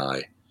the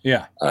AI.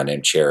 Yeah.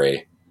 Named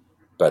Cherry,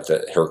 but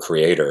her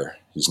creator,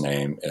 whose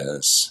name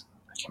is,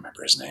 I can't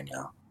remember his name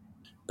now,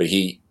 but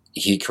he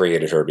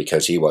created her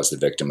because he was the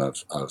victim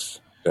of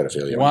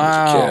pedophilia when he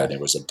was a kid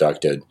and was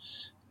abducted,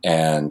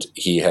 and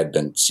he had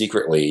been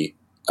secretly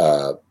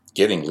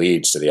giving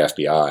leads to the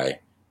FBI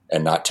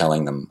and not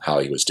telling them how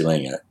he was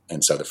doing it.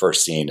 And so the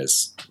first scene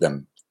is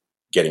them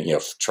getting,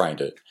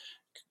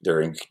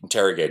 they're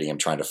interrogating him,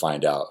 trying to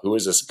find out who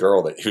is this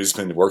girl who's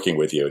been working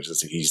with you.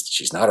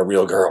 She's not a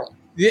real girl.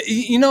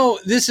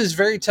 This is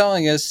very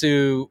telling as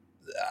to,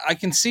 I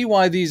can see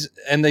why these,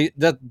 and they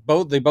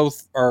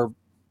both are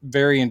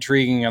very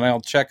intriguing, and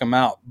I'll check them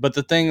out. But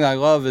the thing that I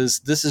love is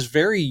this is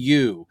very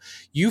you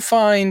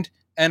find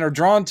and are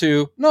drawn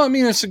to. No, I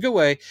mean, it's a good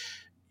way.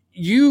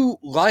 You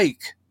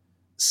like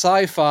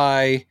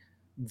sci-fi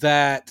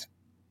that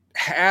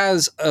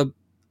has a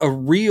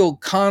real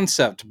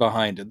concept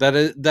behind it,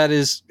 that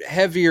is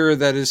heavier,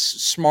 that is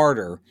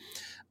smarter.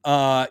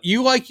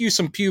 You like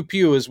some pew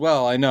pew as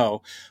well, I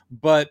know,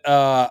 but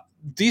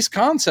these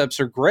concepts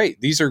are great.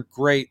 These are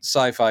great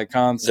sci-fi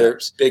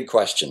concepts. They're big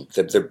question.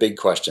 They're big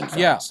question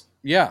films.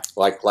 Yeah.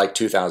 Like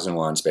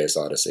 2001: Space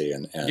Odyssey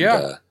and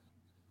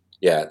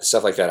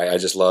stuff like that. I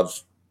just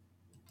love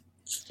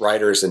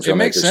writers and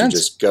filmmakers who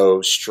just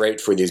go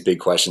straight for these big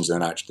questions.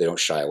 They don't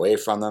shy away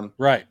from them.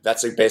 Right.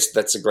 That's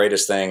the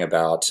greatest thing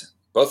about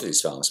both of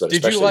these films. But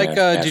did you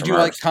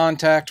like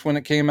Contact when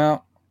it came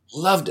out?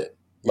 Loved it.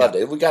 Loved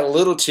it. We got a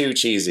little too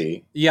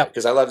cheesy. Yeah.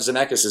 Because I love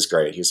Zemeckis is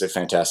great. He's a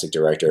fantastic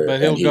director. But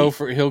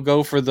he'll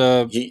go for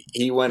the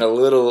he went a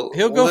little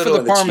he'll go for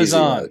the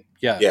Parmesan.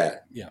 Yeah.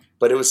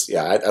 But it was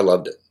I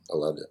loved it. I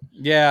loved it.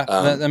 Yeah,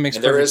 that makes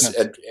perfect sense.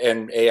 There is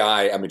an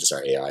AI. I mean,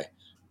 sorry,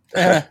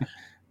 AI.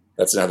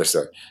 That's another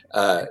story.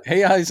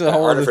 AI's a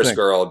whole other thing. Artifice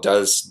Girl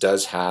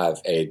does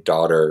have a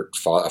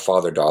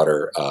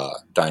father-daughter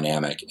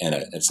dynamic in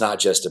it. It's not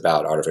just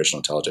about artificial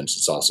intelligence.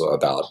 It's also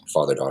about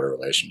father-daughter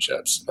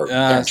relationships or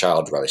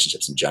parent-child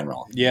relationships in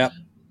general. Yeah.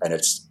 And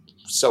it's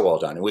so well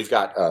done. And we've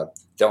got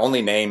the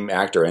only name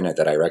actor in it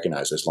that I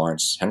recognize is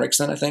Lawrence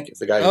Henriksen, I think.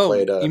 The guy who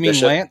played you mean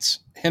Bishop. Lance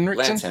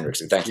Henriksen? Lance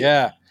Henriksen, thank you.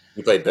 Yeah.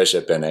 He played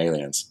Bishop in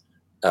Aliens.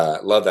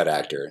 Love that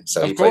actor.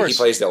 So he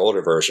plays the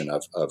older version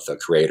of the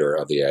creator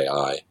of the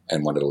AI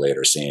in one of the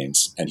later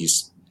scenes, and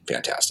he's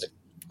fantastic.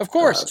 Of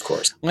course. Of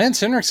course. Lance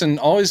Henriksen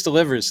always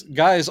delivers.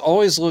 Guy has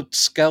always looked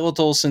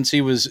skeletal since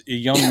he was a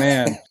young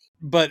man,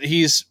 but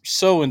he's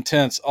so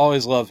intense.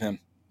 Always love him.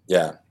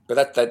 Yeah.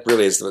 But that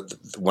really is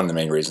one of the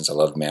main reasons I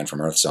love Man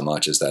from Earth so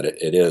much, is that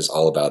it is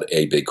all about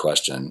a big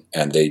question,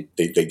 and they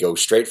go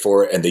straight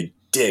for it, and they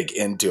dig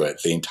into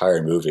it the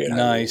entire movie. And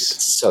nice.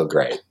 It's so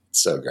great.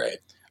 So great.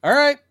 All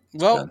right.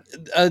 Well,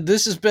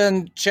 this has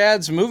been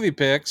Chad's movie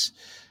picks,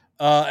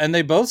 and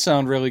they both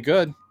sound really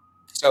good.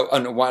 So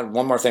one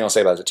more thing I'll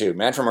say about it too.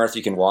 Man from Earth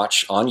you can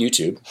watch on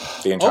YouTube.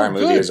 The entire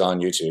movie is on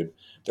YouTube.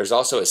 There's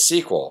also a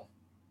sequel.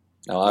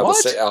 Now I will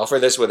offer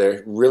this with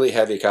a really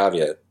heavy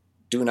caveat.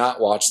 Do not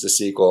watch the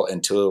sequel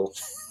until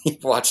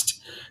you've watched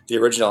the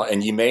original,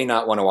 and you may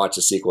not want to watch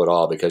the sequel at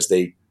all because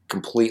they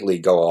completely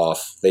go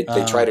off. They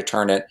try to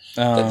turn it.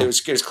 It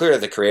was clear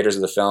that the creators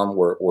of the film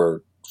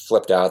were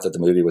flipped out that the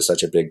movie was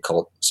such a big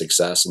cult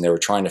success, and they were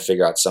trying to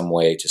figure out some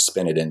way to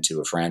spin it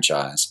into a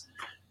franchise.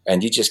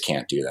 And you just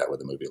can't do that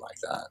with a movie like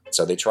that.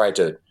 So they tried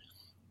to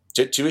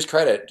his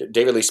credit,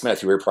 David Lee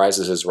Smith, who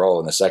reprises his role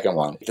in the second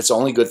one. That's the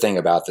only good thing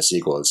about the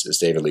sequel is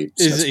David Lee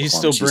Smith's he's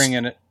still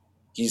bringing it.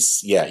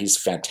 He's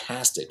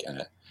fantastic in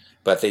it.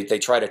 But they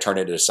try to turn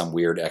it into some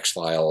weird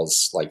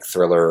X-Files like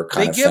thriller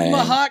kind of thing. They give him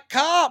a hot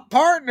cop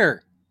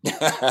partner.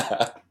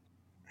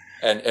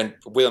 And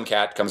William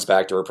Katt comes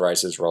back to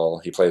reprise his role.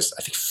 He plays,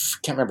 I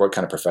can't remember what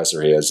kind of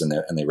professor he is in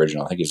the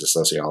original. I think he's a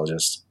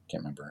sociologist.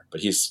 Can't remember.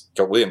 But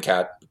William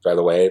Katt by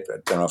the way. I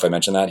don't know if I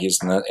mentioned that he's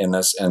in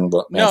this. And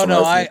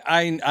No,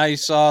 I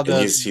saw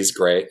the. He's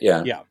great.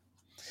 Yeah. Yeah.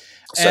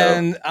 So,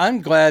 And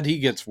I'm glad he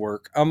gets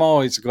work. I'm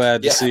always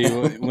glad to Yeah. see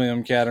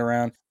William Cat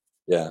around.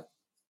 yeah.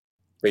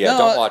 But yeah, No,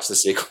 don't watch the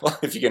sequel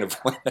if you can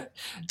avoid it.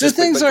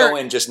 things but are- go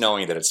in just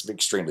knowing that it's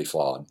extremely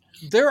flawed.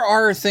 There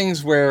are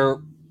things where,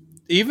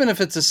 even if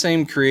it's the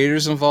same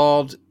creators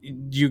involved,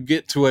 you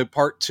get to a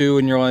part 2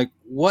 and you're like,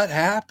 what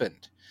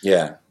happened?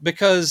 Yeah.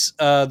 Because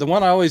the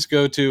one I always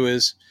go to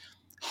is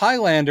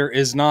Highlander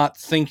is not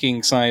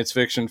thinking science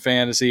fiction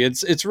fantasy.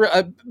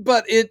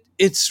 But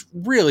it's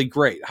really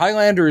great.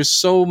 Highlander is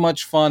so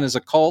much fun as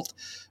a cult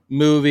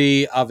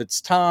movie of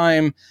its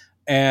time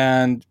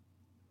and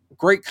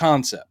great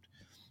concept.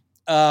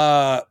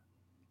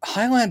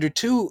 Highlander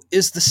 2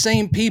 is the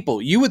same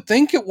people. You would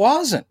think it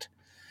wasn't,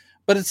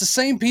 but it's the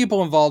same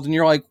people involved, and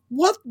you're like,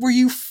 what were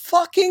you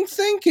fucking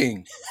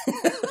thinking?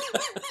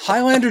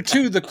 Highlander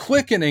 2, The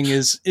Quickening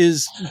is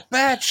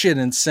batshit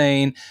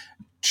insane,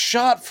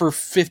 shot for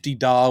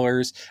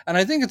 $50, and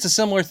I think it's a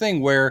similar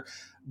thing where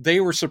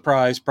they were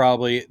surprised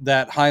probably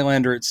that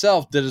Highlander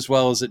itself did as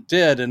well as it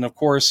did, and of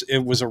course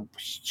it was a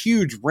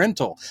huge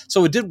rental,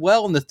 so it did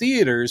well in the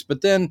theaters,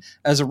 but then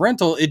as a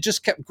rental it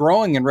just kept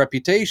growing in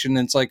reputation,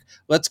 and it's like,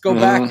 let's go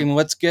back and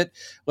let's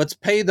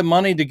pay the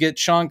money to get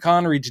Sean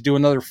Connery to do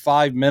another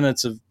 5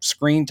 minutes of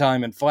screen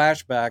time and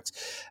flashbacks,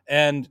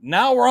 and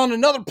now we're on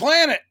another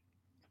planet.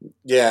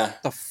 Yeah.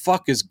 What the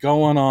fuck is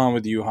going on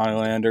with you,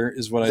 Highlander,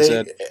 is what I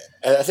said.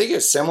 I think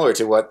it's similar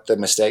to what the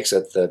mistakes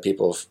that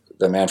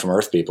the Man from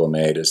Earth people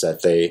made, is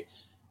that they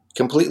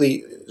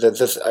completely,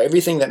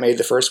 everything that made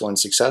the first one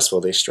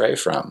successful, they stray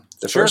from.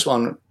 The Sure. first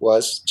one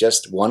was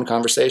just one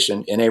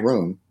conversation in a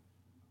room.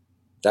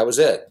 That was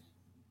it.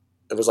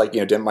 It was like,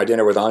 my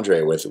dinner with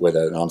Andre with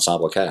an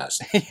ensemble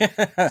cast,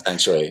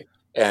 essentially.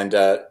 And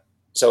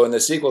so in the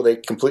sequel, they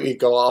completely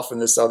go off in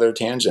this other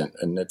tangent,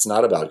 and it's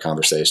not about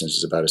conversations;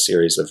 it's about a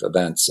series of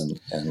events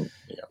and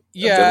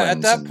Yeah,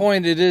 at that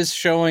point, it is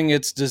showing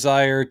its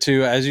desire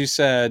to, as you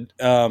said,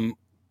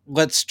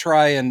 let's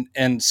try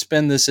and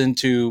spin this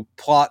into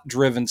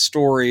plot-driven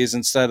stories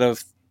instead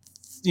of,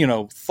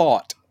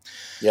 thought.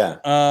 Yeah.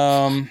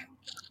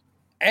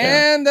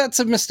 And that's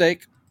a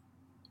mistake.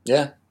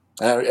 Yeah.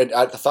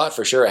 I thought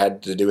for sure it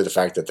had to do with the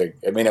fact that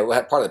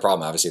part of the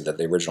problem, obviously, that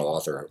the original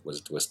author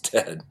was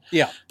dead.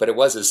 Yeah. But it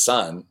was his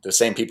son. The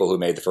same people who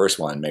made the first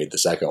one made the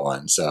second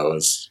one. So it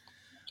was,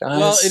 guys,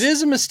 well, it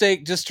is a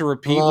mistake just to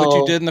repeat what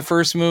you did in the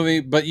first movie,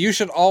 but you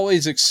should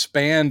always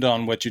expand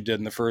on what you did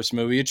in the first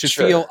movie. It should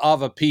feel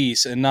of a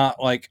piece and not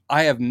like,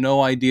 I have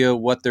no idea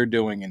what they're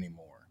doing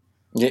anymore.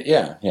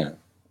 Yeah.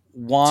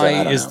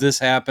 Why is this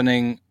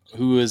happening?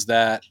 Who is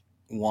that?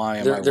 Why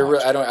am I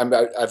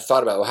watching? I've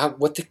thought about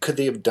could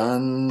they have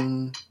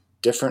done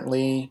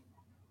differently?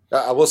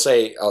 I will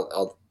say,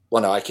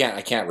 I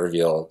can't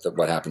reveal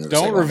what happened.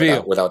 Don't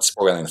reveal without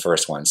spoiling the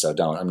first one. So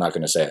I'm not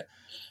going to say it.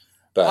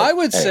 But I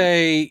would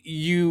say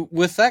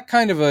with that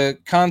kind of a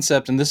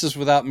concept, and this is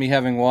without me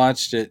having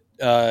watched it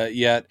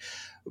yet,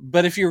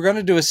 but if you're going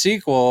to do a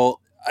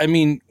sequel, I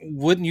mean,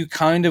 wouldn't you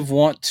kind of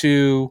want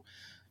to?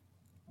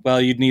 Well,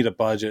 you'd need a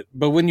budget,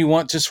 but wouldn't you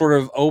want to sort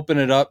of open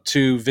it up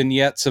to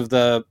vignettes of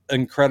the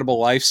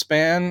incredible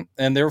lifespan,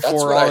 and therefore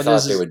that's what all I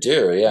thought they would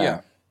do.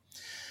 Yeah.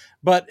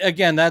 But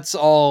again, that's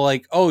all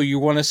like, oh, you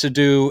want us to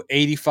do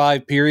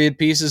 85 period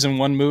pieces in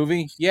one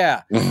movie?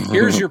 Yeah.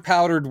 Here's your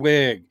powdered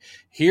wig.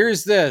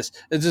 Here's this.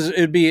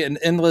 It'd be an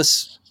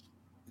endless.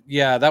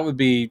 Yeah, that would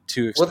be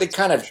too expensive.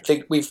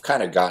 Well, we've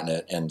kind of gotten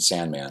it in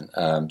Sandman.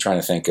 I'm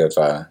trying to think of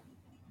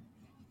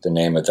the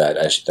name of that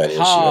issue,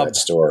 that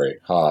story.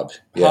 Hob.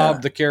 Yeah.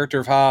 Hob, the character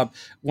of Hob.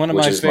 One of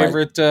my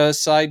favorite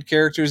side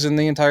characters in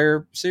the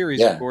entire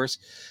series, of course.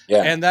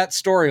 Yeah. And that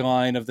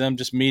storyline of them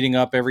just meeting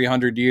up every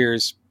 100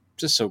 years,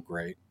 just so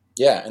great.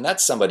 Yeah, and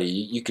that's somebody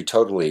you could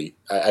totally.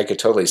 I could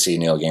totally see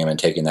Neil Gaiman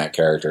taking that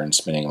character and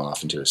spinning him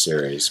off into a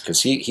series,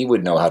 because he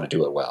would know how to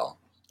do it well.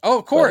 Oh,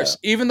 of course.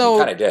 Even though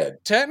kind of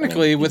did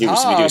technically with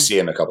Hob, we do see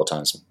him a couple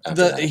times.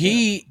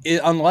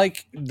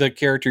 Unlike the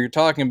character you're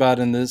talking about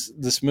in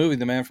this movie,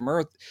 The Man from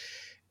Earth,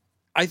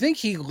 I think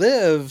he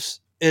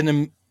lives in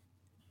an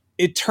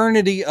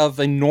eternity of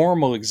a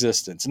normal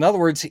existence. In other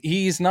words,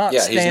 he's not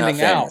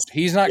standing out.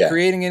 He's not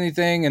creating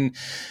anything, and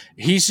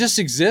he's just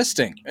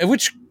existing,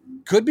 which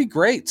could be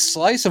great.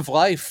 Slice of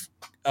life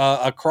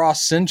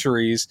across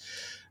centuries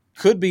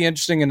could be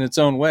interesting in its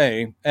own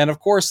way. And of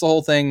course, the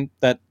whole thing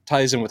that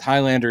ties in with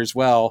Highlander as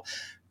well,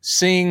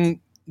 seeing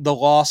the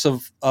loss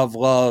of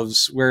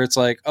loves, where it's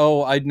like,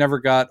 oh, I never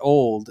got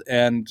old,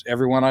 and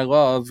everyone I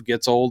love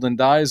gets old and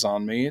dies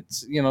on me.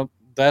 It's,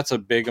 that's a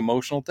big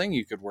emotional thing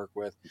you could work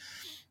with.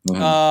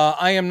 Mm-hmm.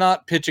 I am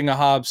not pitching a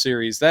Hobbs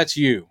series. That's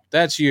you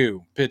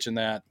pitching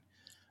that.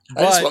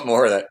 I just want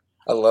more of that.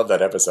 I love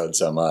that episode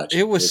so much.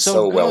 It was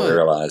so well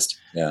realized.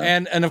 Yeah.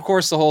 And of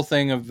course the whole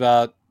thing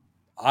about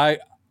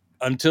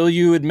until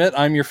you admit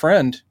I'm your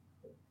friend.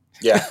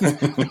 Yeah.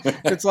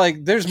 It's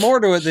like, there's more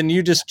to it than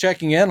you just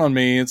checking in on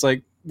me. It's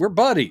like, we're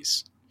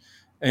buddies.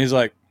 And he's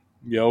like,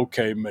 Yeah,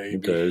 okay,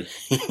 maybe.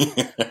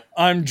 Okay.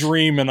 I'm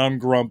dreaming. I'm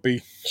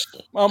grumpy.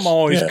 I'm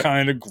always Yeah.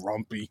 kind of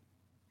grumpy.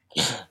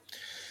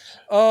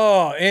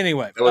 Oh,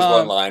 anyway. There was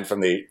one line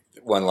from the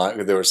one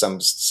line. There were some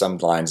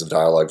lines of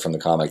dialogue from the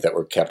comic that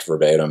were kept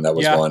verbatim. That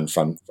was Yeah. one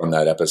from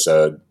that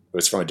episode. It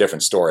was from a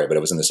different story, but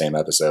it was in the same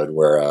episode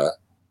where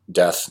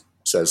Death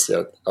says,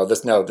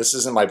 this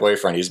isn't my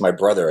boyfriend. He's my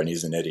brother, and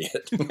he's an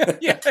idiot."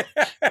 Yeah.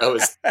 That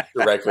was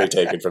directly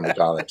taken from the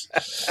comics.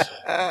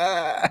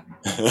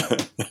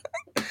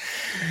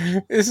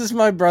 This is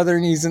my brother,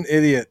 and he's an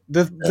idiot.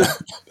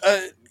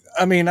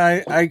 I mean,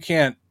 I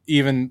can't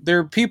even. There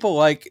are people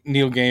like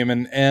Neil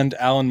Gaiman and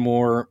Alan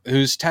Moore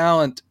whose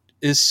talent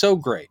is so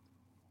great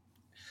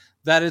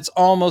that it's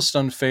almost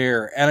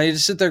unfair. And I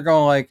just sit there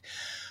going like,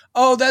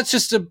 oh, that's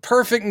just a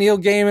perfect Neil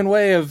Gaiman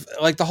way of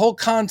like the whole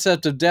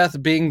concept of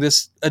death being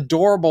this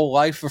adorable,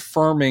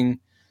 life-affirming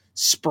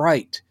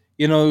sprite,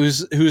 you know,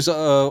 who's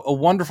a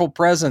wonderful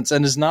presence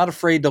and is not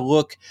afraid to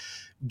look,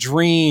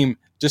 dream,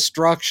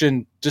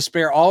 destruction,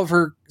 despair, all of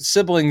her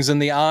siblings in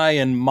the eye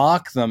and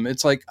mock them.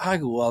 It's like, I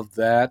love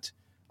that.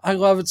 I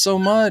love it so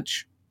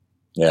much.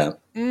 Yeah.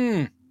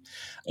 And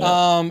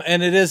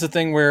it is a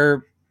thing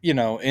where, you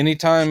know,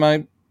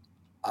 anytime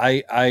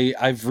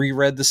I've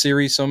reread the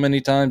series so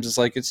many times, it's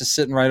like it's just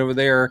sitting right over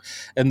there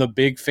in the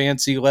big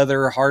fancy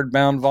leather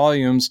hardbound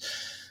volumes,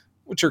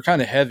 which are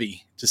kind of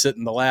heavy to sit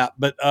in the lap.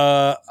 But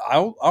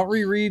I'll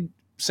reread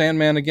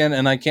Sandman again,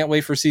 and I can't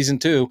wait for season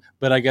 2.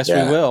 But I guess we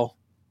will.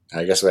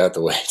 I guess we have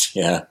to wait.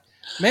 Yeah,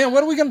 man.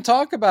 What are we going to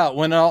talk about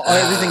when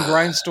everything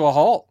grinds to a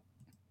halt?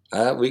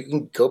 We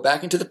can go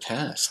back into the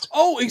past.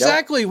 Oh,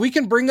 exactly. Yep. We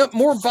can bring up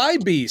more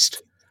Vibe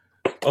Beast.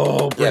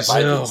 Oh,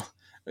 Brazil.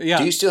 Yeah.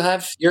 Do you still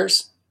have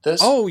yours? This?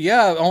 Oh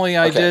yeah. Only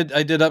I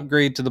did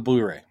upgrade to the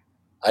Blu-ray.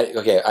 I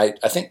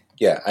think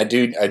I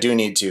do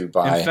need to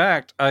buy. In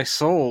fact, I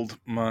sold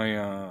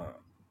my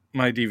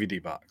my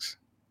DVD box.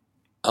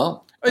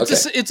 Oh.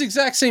 It's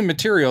exact same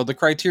material. The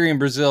Criterion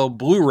Brazil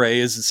Blu-ray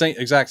is the same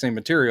exact same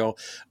material,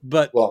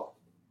 but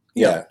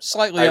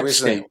slightly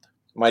upscaled.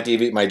 My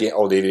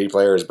old DVD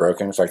player is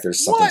broken. In fact,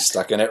 there's something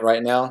stuck in it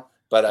right now.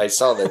 But I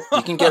saw that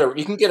you can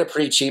get a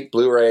pretty cheap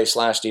Blu-ray /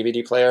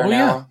 DVD player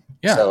now.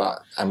 Yeah. So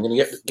I'm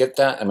gonna get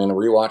that. I'm gonna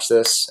rewatch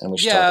this, and we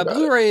should talk about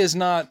Blu-ray is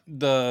not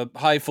the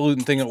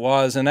highfalutin thing it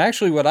was. And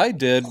actually, what I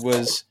did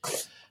was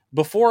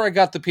before I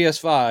got the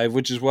PS5,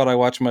 which is what I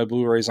watch my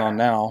Blu-rays on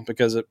now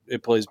because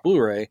it plays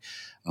Blu-ray.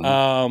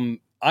 Mm-hmm.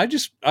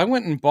 I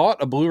went and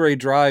bought a Blu-ray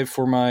drive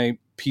for my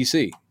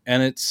PC,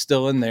 and it's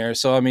still in there.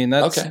 So I mean,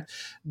 that's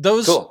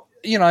those. Cool.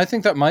 You know, I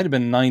think that might have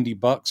been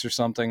 $90 or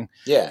something.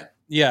 Yeah.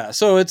 Yeah.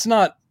 So it's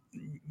not.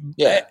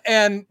 Yeah.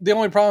 And the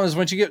only problem is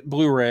once you get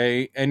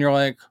Blu-ray and you're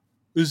like,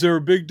 is there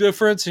a big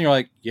difference? And you're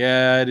like,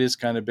 yeah, it is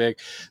kind of big.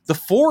 The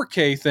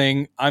 4K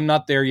thing, I'm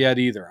not there yet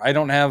either. I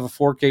don't have a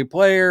 4K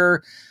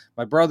player.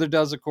 My brother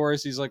does, of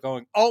course. He's like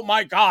going, oh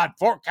my God,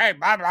 4K,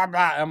 blah, blah,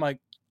 blah. I'm like,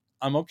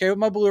 I'm okay with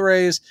my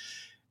Blu-rays.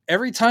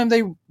 Every time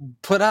they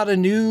put out a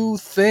new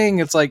thing,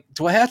 it's like,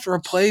 do I have to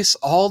replace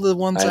all the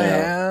ones I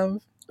have?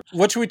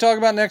 What should we talk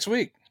about next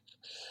week?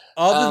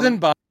 Other than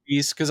Vibe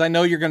Beast, because I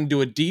know you're going to do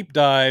a deep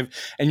dive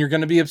and you're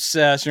going to be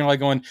obsessed. You're like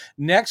going,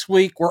 next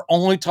week we're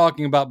only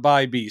talking about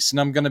Vibe Beast. And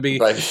I'm going to be,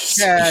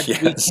 Chad,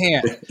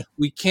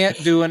 we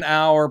can't do an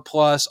hour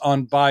plus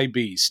on Vibe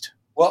Beast.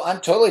 Well,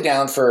 I'm totally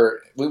down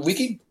for, we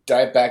could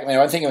dive back. I mean,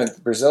 I'm thinking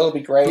Brazil would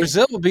be great.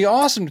 Brazil would be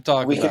awesome to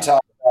talk about. We could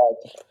talk about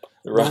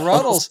the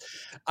Ruddles.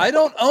 I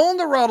don't own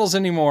the Ruddles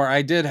anymore.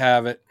 I did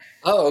have it.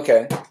 Oh,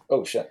 okay.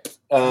 Oh, shit.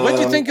 What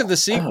do you think of the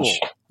sequel?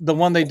 The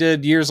one they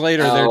did years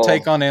later, their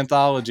take on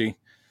Anthology.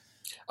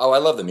 Oh, I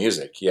love the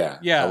music. Yeah.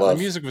 Yeah, the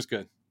music was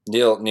good.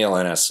 Neil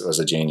Innes was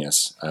a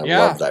genius. I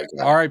love that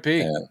guy.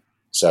 R.I.P.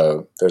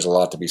 So there's a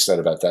lot to be said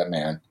about that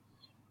man.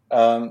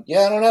 I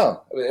don't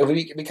know. It would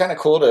be kind of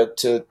cool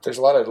to there's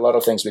a lot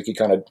of things we could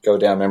kind of go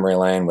down memory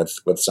lane with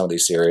some of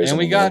these series. And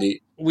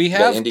we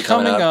have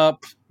coming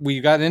up. We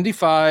got Indy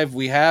 5.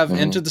 We have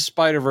Into the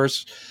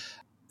Spider-Verse.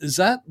 Is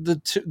that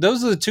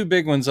those are the two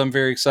big ones I'm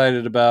very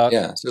excited about.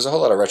 Yeah. So there's a whole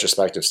lot of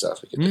retrospective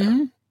stuff we could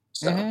do.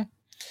 So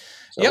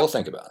we'll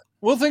think about it.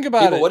 We'll think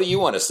about it. What do you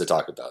want us to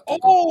talk about?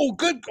 Oh,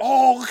 good.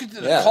 Oh, look at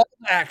the call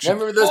to action.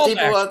 Remember those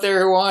people out there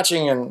who are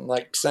watching and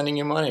like sending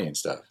you money and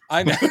stuff.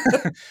 I know.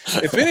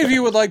 If any of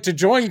you would like to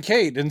join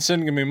Kate in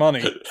sending me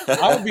money,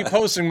 I will be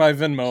posting my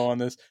Venmo on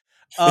this.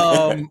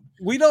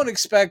 We don't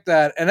expect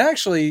that. And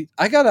actually,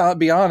 I got to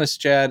be honest,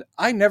 Chad,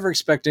 I never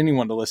expect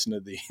anyone to listen to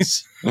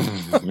these.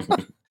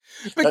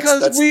 Because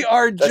that's the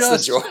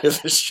joy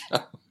of the show.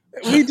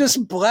 We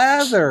just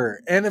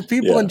blather. And if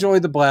people enjoy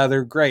the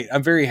blather, great.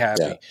 I'm very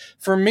happy. Yeah.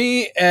 For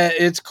me,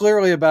 it's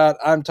clearly about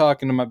I'm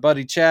talking to my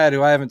buddy Chad,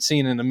 who I haven't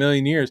seen in a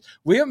million years.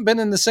 We haven't been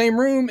in the same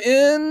room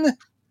in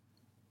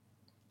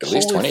at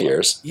least 20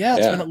 years. Yeah,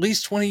 it's been at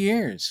least 20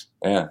 years.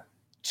 Yeah.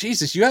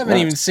 Jesus, you haven't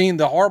even seen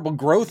the horrible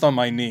growth on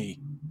my knee.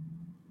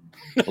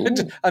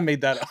 I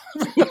made that up.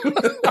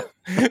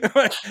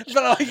 But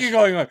I like you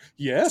going,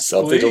 yes,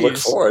 Something to look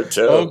please. forward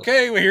to.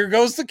 Okay, well, here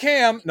goes the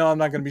cam. No, I'm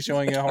not going to be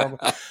showing you horrible.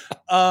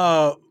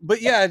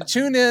 But yeah,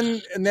 tune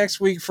in next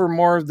week for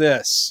more of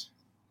this.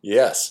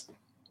 Yes.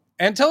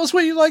 And tell us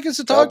what you'd like us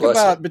to God talk bless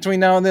about you. between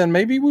now and then.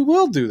 Maybe we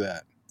will do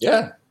that.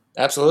 Yeah,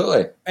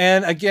 absolutely.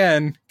 And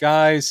again,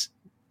 guys,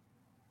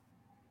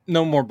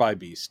 no more Bye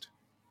Beast.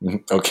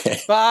 Okay.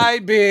 Bye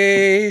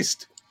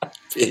Beast.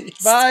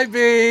 Peace. Bye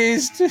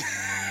Beast.